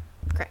 Mm-hmm.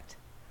 Correct.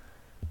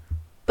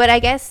 But I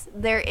guess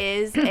there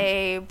is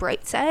a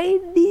bright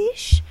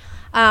side-ish.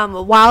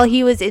 While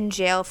he was in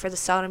jail for the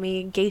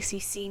sodomy,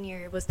 Gacy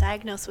Sr. was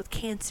diagnosed with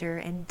cancer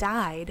and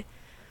died,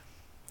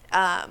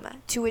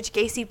 to which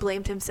Gacy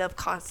blamed himself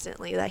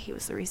constantly that he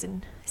was the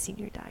reason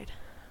Sr. died.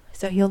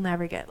 So he'll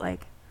never get,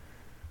 like,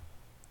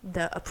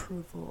 the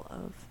approval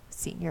of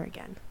Sr.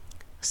 again.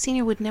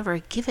 Sr. would never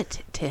give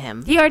it to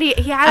him. He had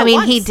it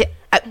once. He did.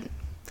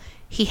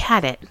 He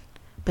had it,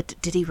 but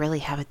did he really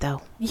have it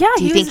though? Yeah.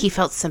 Do you think he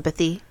felt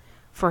sympathy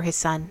for his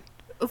son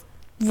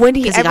when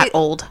he got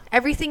old?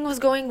 Everything was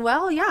going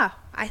well. Yeah,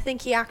 I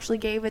think he actually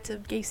gave it to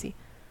Gacy.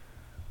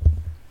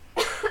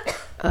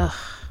 Ugh.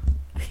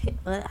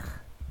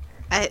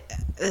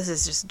 This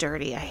is just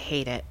dirty. I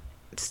hate it.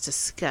 It's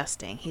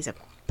disgusting. He's a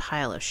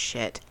pile of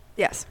shit.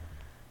 Yes.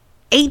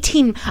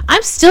 18.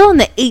 I'm still in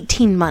the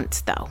 18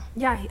 months though.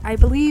 Yeah, I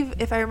believe,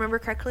 if I remember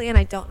correctly, and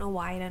I don't know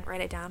why I didn't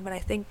write it down, but I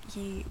think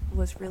he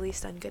was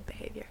released on good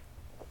behavior.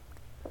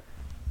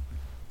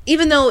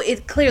 Even though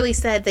it clearly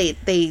said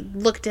they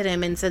looked at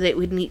him and said that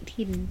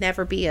he'd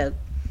never be a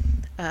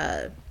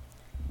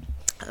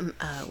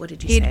what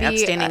did you say?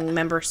 Upstanding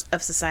member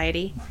of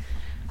society.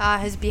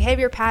 His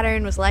behavior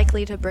pattern was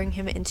likely to bring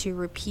him into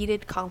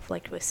repeated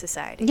conflict with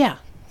society. Yeah.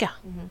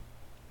 Mm-hmm.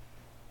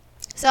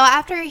 So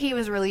after he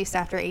was released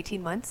after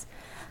 18 months,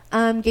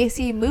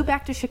 Gacy moved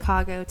back to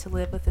Chicago to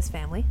live with his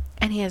family.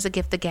 And he has a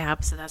gift of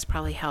gab, so that's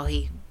probably how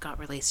he got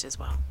released as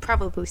well.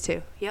 Probably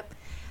too. Yep.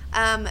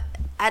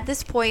 At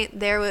this point,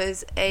 there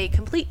was a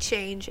complete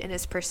change in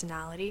his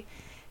personality.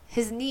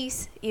 His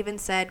niece even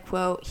said,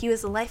 quote, "He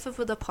was the life of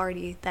the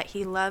party, that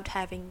he loved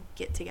having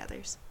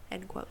get-togethers,"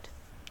 end quote.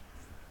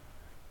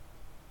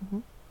 Mm-hmm.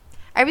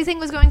 Everything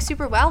was going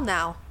super well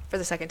now for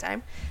the second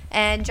time.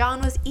 And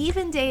John was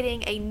even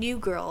dating a new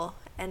girl,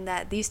 and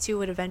that these two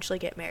would eventually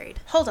get married.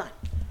 Hold on.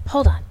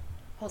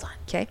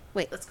 Okay.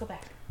 Wait, let's go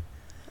back.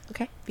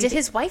 Okay. Did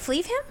his wife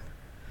leave him?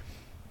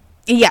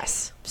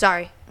 Yes.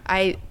 Sorry.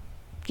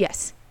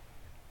 Yes.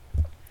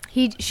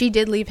 She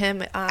did leave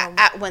him.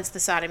 Once the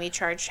sodomy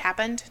charge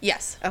happened?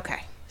 Yes.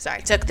 Okay.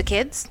 Sorry. Took the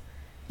kids?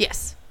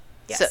 Yes.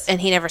 So,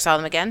 and he never saw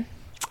them again?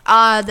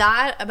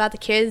 That, about the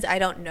kids, I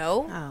don't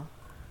know. Oh.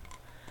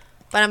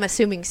 But I'm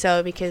assuming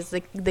so, because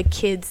the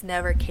kids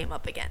never came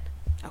up again.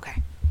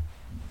 Okay.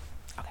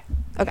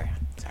 Sorry.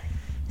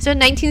 So in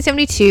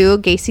 1972,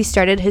 Gacy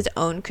started his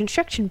own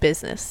construction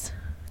business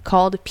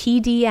called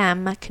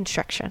PDM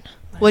Construction,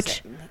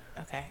 which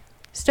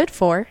stood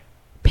for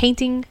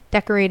Painting,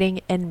 Decorating,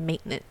 and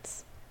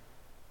Maintenance.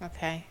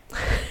 Okay.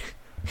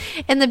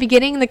 In the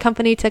beginning, the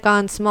company took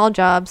on small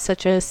jobs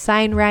such as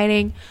sign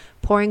writing,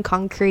 pouring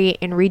concrete,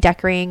 and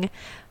redecorating.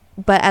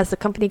 But as the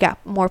company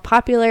got more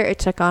popular, it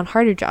took on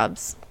harder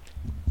jobs.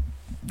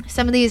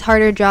 Some of these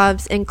harder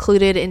jobs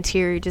included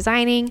interior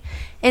designing,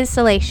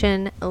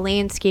 installation,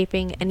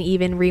 landscaping, and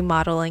even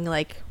remodeling,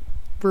 like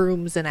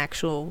rooms and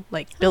actual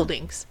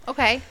buildings.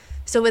 Okay.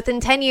 So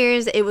within 10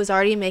 years, it was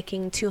already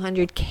making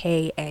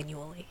 $200K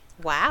annually.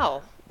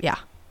 Wow. Yeah.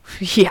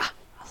 Yeah.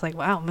 I was like,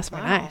 wow, must be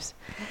nice.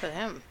 Look at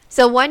him.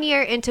 So 1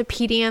 year into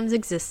PDM's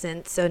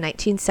existence, so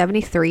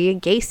 1973,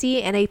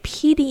 Gacy and a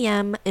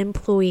PDM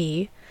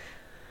employee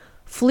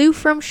flew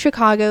from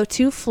Chicago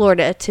to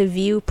Florida to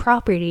view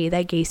property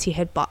that Gacy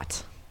had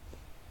bought.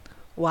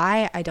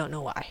 Why? I don't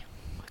know why.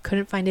 I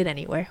couldn't find it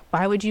anywhere.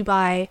 Why would you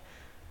buy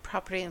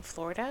property in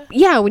Florida?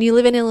 Yeah, when you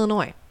live in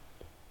Illinois.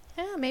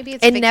 Yeah, maybe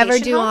it's and never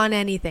do on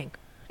anything.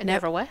 And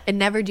never what? And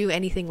never do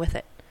anything with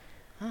it.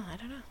 Oh, I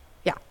don't know.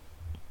 Yeah.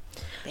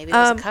 Maybe it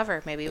was a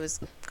cover. Maybe it was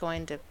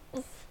going to,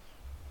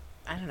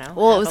 I don't know.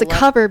 Well, it was a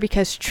cover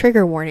because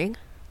trigger warning.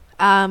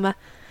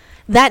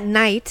 That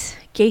night,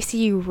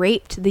 Gacy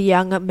raped the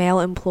young male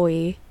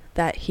employee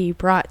that he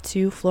brought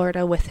to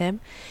Florida with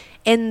him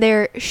in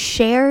their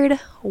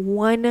shared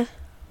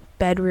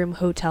one-bedroom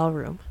hotel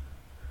room.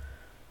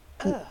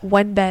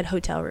 One-bed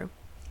hotel room.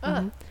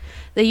 Mm-hmm.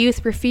 The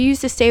youth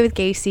refused to stay with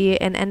Gacy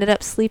and ended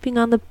up sleeping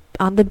on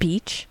the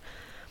beach.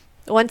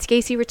 Once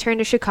Gacy returned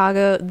to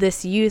Chicago,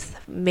 this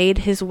youth made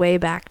his way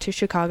back to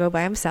Chicago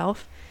by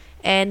himself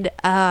and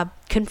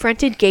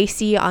confronted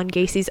Gacy on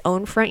Gacy's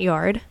own front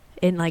yard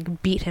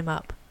and beat him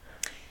up.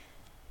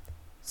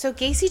 So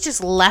Gacy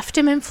just left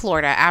him in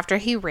Florida after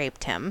he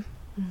raped him.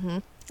 Mm-hmm.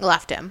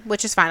 left him,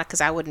 which is fine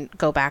because I wouldn't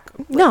go back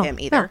with him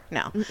either.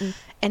 No. Mm-mm.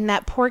 And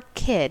that poor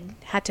kid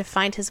had to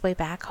find his way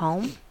back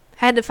home.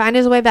 Had to find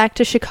his way back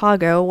to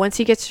Chicago. Once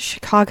he gets to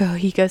Chicago,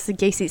 he goes to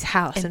Gacy's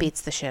house. And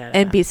beats the shit out of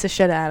him. And beats the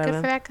shit out of him.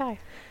 Good for that guy.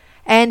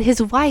 And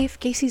his wife,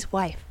 Gacy's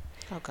wife.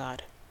 Oh,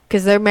 God.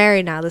 Because they're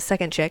married now, the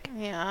second chick.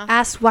 Yeah.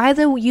 Asked why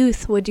the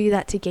youth would do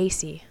that to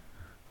Gacy.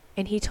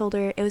 And he told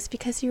her it was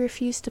because he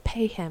refused to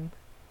pay him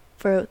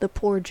for the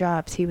poor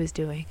jobs he was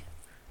doing.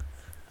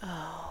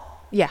 Oh.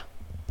 Yeah.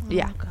 Oh,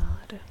 Yeah.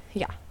 God.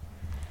 Yeah.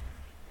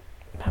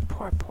 That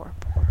poor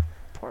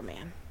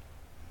man.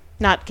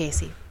 Not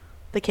Gacy.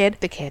 The kid?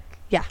 The kid.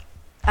 Yeah.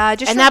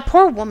 And that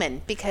poor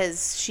woman,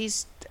 because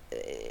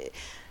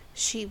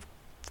she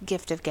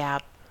gift of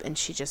gab, and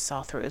she just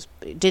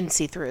didn't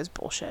see through his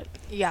bullshit.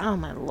 Yeah. Oh,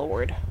 my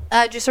Lord.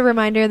 Just a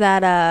reminder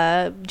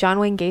that John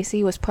Wayne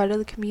Gacy was part of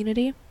the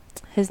community.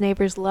 His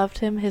neighbors loved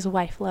him. His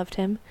wife loved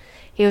him.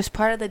 He was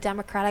part of the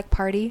Democratic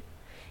Party.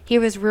 He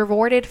was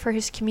rewarded for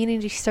his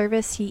community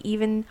service. He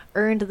even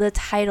earned the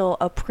title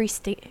of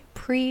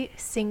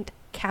precinct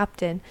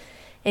captain,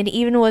 and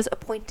even was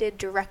appointed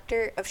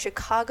director of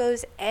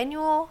Chicago's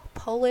annual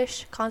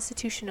Polish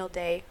Constitutional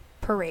Day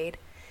parade.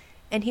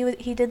 And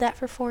he did that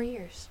for 4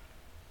 years.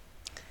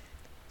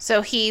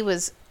 So he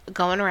was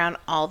going around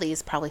all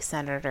these probably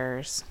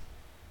senators,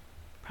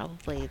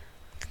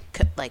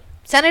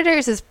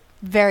 Senators is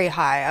very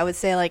high. I would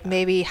say like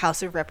maybe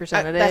House of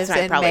Representatives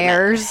that's and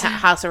mayors.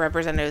 House of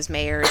Representatives,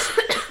 mayors,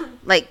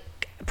 like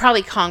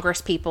probably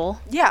Congress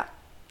people. Yeah.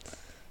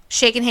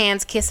 Shaking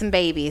hands, kissing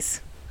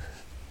babies.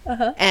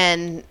 Uh-huh.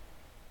 And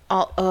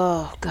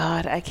oh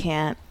God, I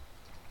can't.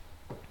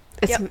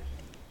 Yep.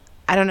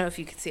 I don't know if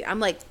you can see.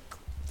 I'm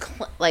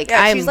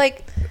she's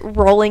like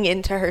rolling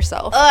into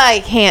herself. I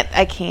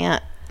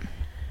can't.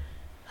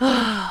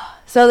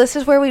 So this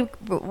is where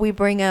we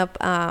bring up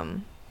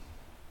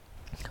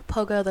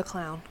Pogo the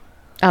Clown.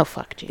 Oh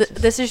fuck, Jesus.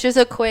 This is just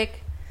a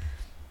quick,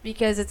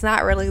 because it's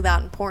not really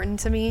that important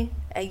to me.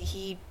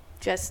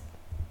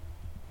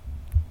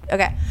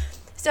 Okay.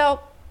 So,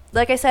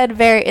 like I said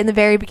in the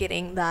very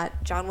beginning,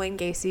 that John Wayne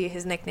Gacy,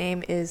 his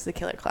nickname is the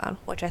Killer Clown,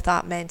 which I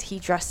thought meant he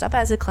dressed up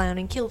as a clown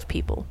and killed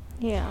people.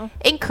 Yeah.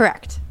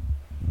 Incorrect.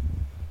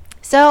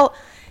 So,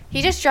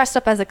 he just dressed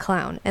up as a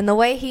clown. And the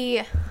way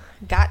he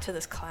got to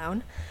this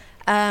clown,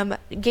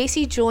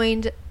 Gacy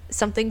joined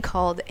something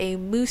called a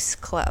Moose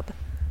Club.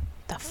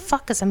 The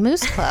fuck is a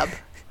Moose Club?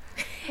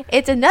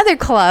 It's another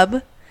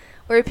club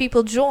where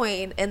people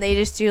join and they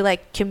just do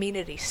like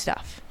community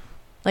stuff.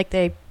 Like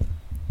they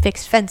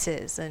fix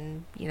fences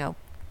and,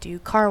 do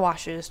car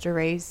washes to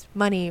raise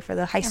money for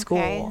the high school.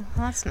 Okay,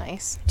 that's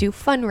nice. Do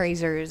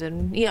fundraisers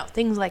and,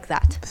 things like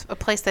that. A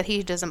place that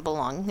he doesn't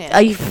belong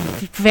in.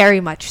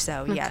 Very much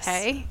so, yes.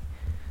 Okay.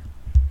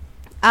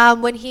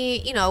 When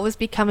he, was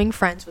becoming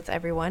friends with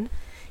everyone,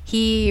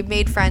 he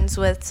made friends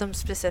with some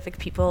specific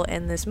people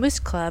in this Moose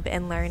Club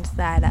and learned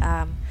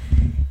that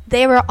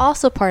they were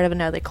also part of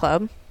another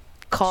club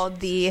called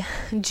the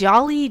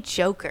Jolly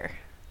Joker.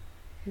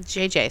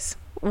 JJ's.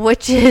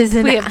 Which is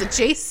we have the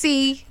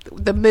JC,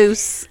 the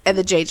Moose, and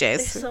the JJ's.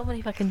 There's so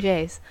many fucking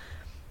J's.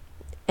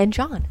 And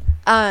John.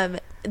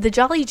 The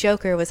Jolly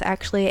Joker was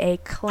actually a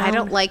clown. I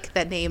don't like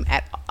that name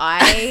at all.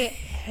 I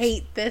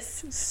hate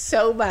this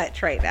so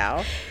much right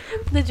now.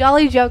 The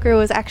Jolly Joker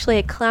was actually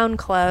a clown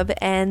club,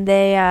 and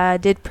they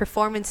did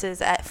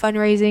performances at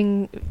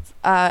fundraising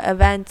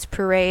events,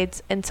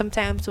 parades, and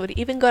sometimes would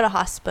even go to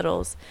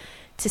hospitals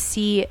to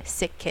see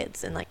sick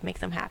kids and make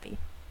them happy.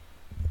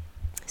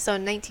 So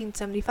in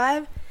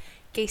 1975,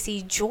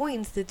 Gacy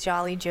joins the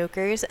Jolly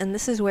Jokers, and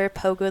this is where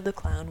Pogo the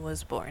Clown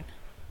was born.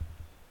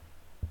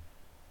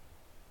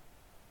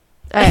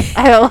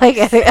 I don't like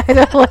it. I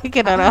don't like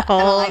it on a whole.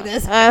 I don't like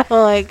this. I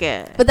don't like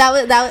it. But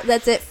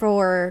that's it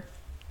for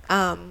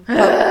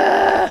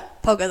Pogo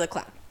the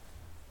Clown.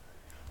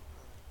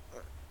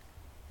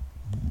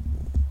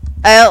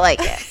 I don't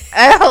like it.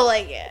 I don't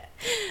like it.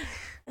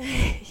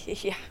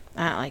 Yeah.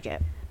 I don't like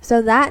it.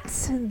 So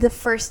that's the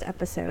first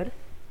episode.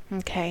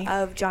 Okay.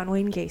 Of John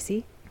Wayne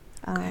Gacy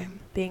Okay.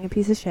 being a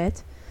piece of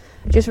shit.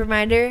 Just a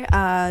reminder,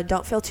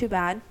 don't feel too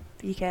bad,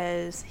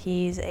 because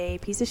he's a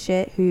piece of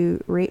shit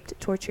who raped,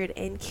 tortured,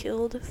 and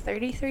killed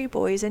 33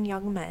 boys and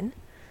young men.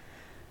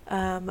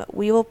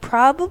 We will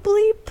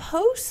probably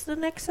post the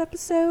next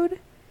episode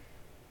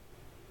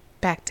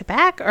Back to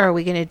back, or are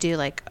we going to do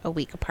a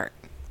week apart?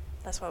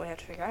 That's what we have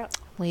to figure out.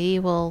 We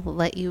will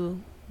let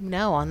you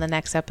know on the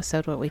next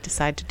episode what we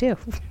decide to do.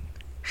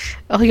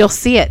 Oh, you'll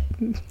see it.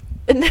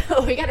 No,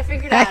 we got to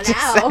figure it out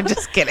now. I'm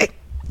just kidding.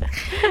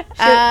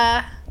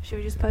 Should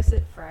we just post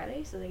it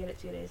Friday so they get it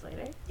 2 days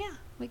later? Yeah,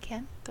 we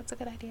can. That's a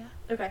good idea.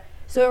 Okay.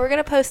 So we're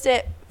going to post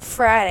it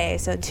Friday.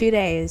 So in 2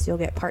 days, you'll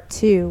get part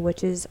 2,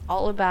 which is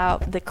all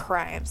about the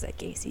crimes that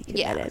Gacy committed.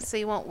 Yeah, so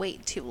you won't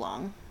wait too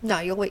long. No,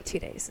 you'll wait 2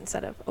 days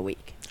instead of a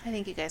week. I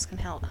think you guys can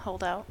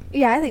hold out.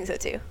 Yeah, I think so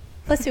too.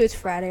 Plus 2, it's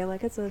Friday.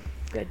 It's a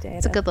good day.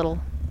 It's a good little...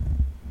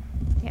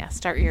 Yeah,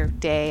 start your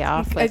day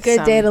off with a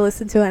good day to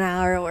listen to an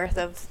hour worth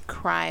of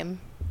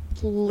crime.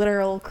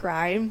 Literal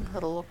crime. A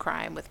little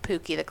crime with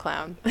Pookie the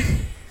Clown.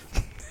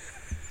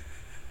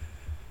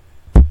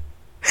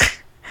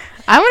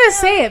 I'm going to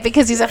say it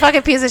because he's a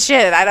fucking piece of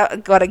shit. And I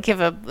don't want to give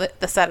him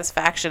the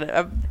satisfaction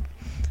of...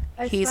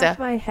 I smacked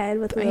my head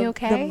with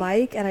the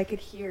mic, and I could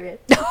hear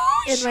it in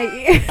my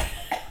ear.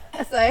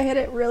 So I hit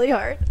it really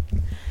hard.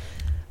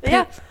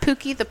 Yeah.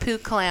 Pookie the Poo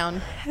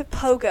Clown.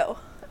 Pogo.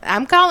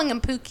 I'm calling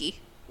him Pookie.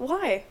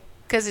 Why?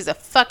 Because he's a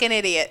fucking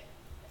idiot.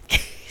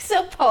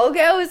 So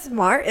Pogo is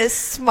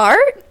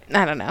smart?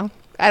 I don't know.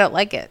 I don't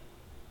like it.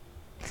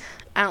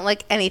 I don't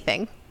like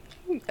anything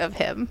of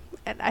him.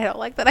 And I don't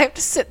like that I have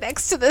to sit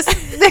sit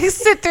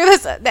through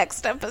this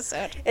next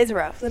episode. It's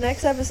rough. The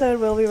next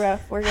episode will be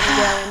rough. We're going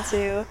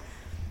to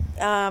go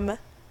into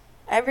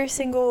every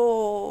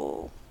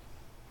single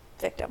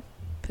victim.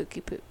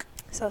 Pookie Pook.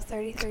 So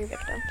 33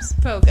 victims.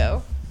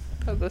 Pogo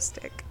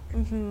stick.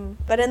 Mm-hmm.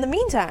 But in the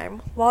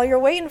meantime, while you're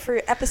waiting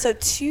for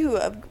episode 2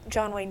 of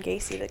John Wayne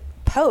Gacy to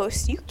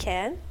post, you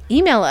can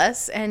email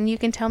us and you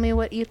can tell me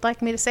what you'd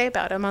like me to say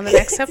about him on the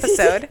next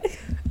episode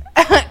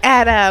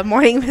at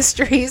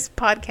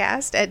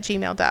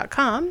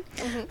morningmysteriespodcast@gmail.com.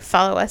 Mm-hmm.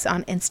 Follow us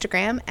on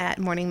Instagram at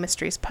Morning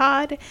Mysteries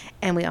Pod,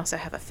 and we also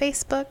have a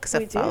Facebook,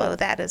 so follow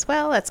that as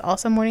well. That's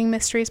also Morning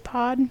Mysteries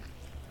Pod.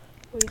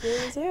 We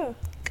do.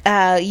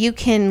 You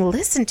can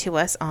listen to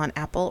us on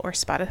Apple or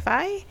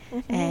Spotify.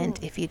 Mm-hmm.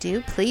 And if you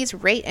do, please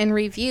rate and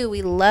review.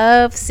 We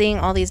love seeing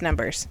all these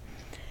numbers.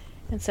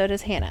 And so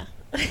does Hannah.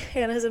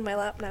 Hannah's in my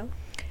lap now.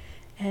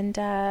 And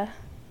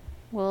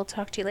we'll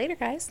talk to you later,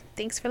 guys.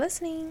 Thanks for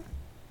listening.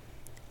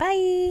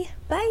 Bye.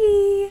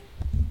 Bye.